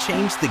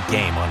 Change the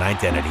game on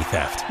identity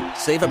theft.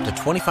 Save up to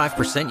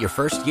 25% your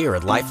first year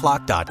at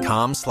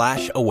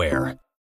LifeLock.com/aware.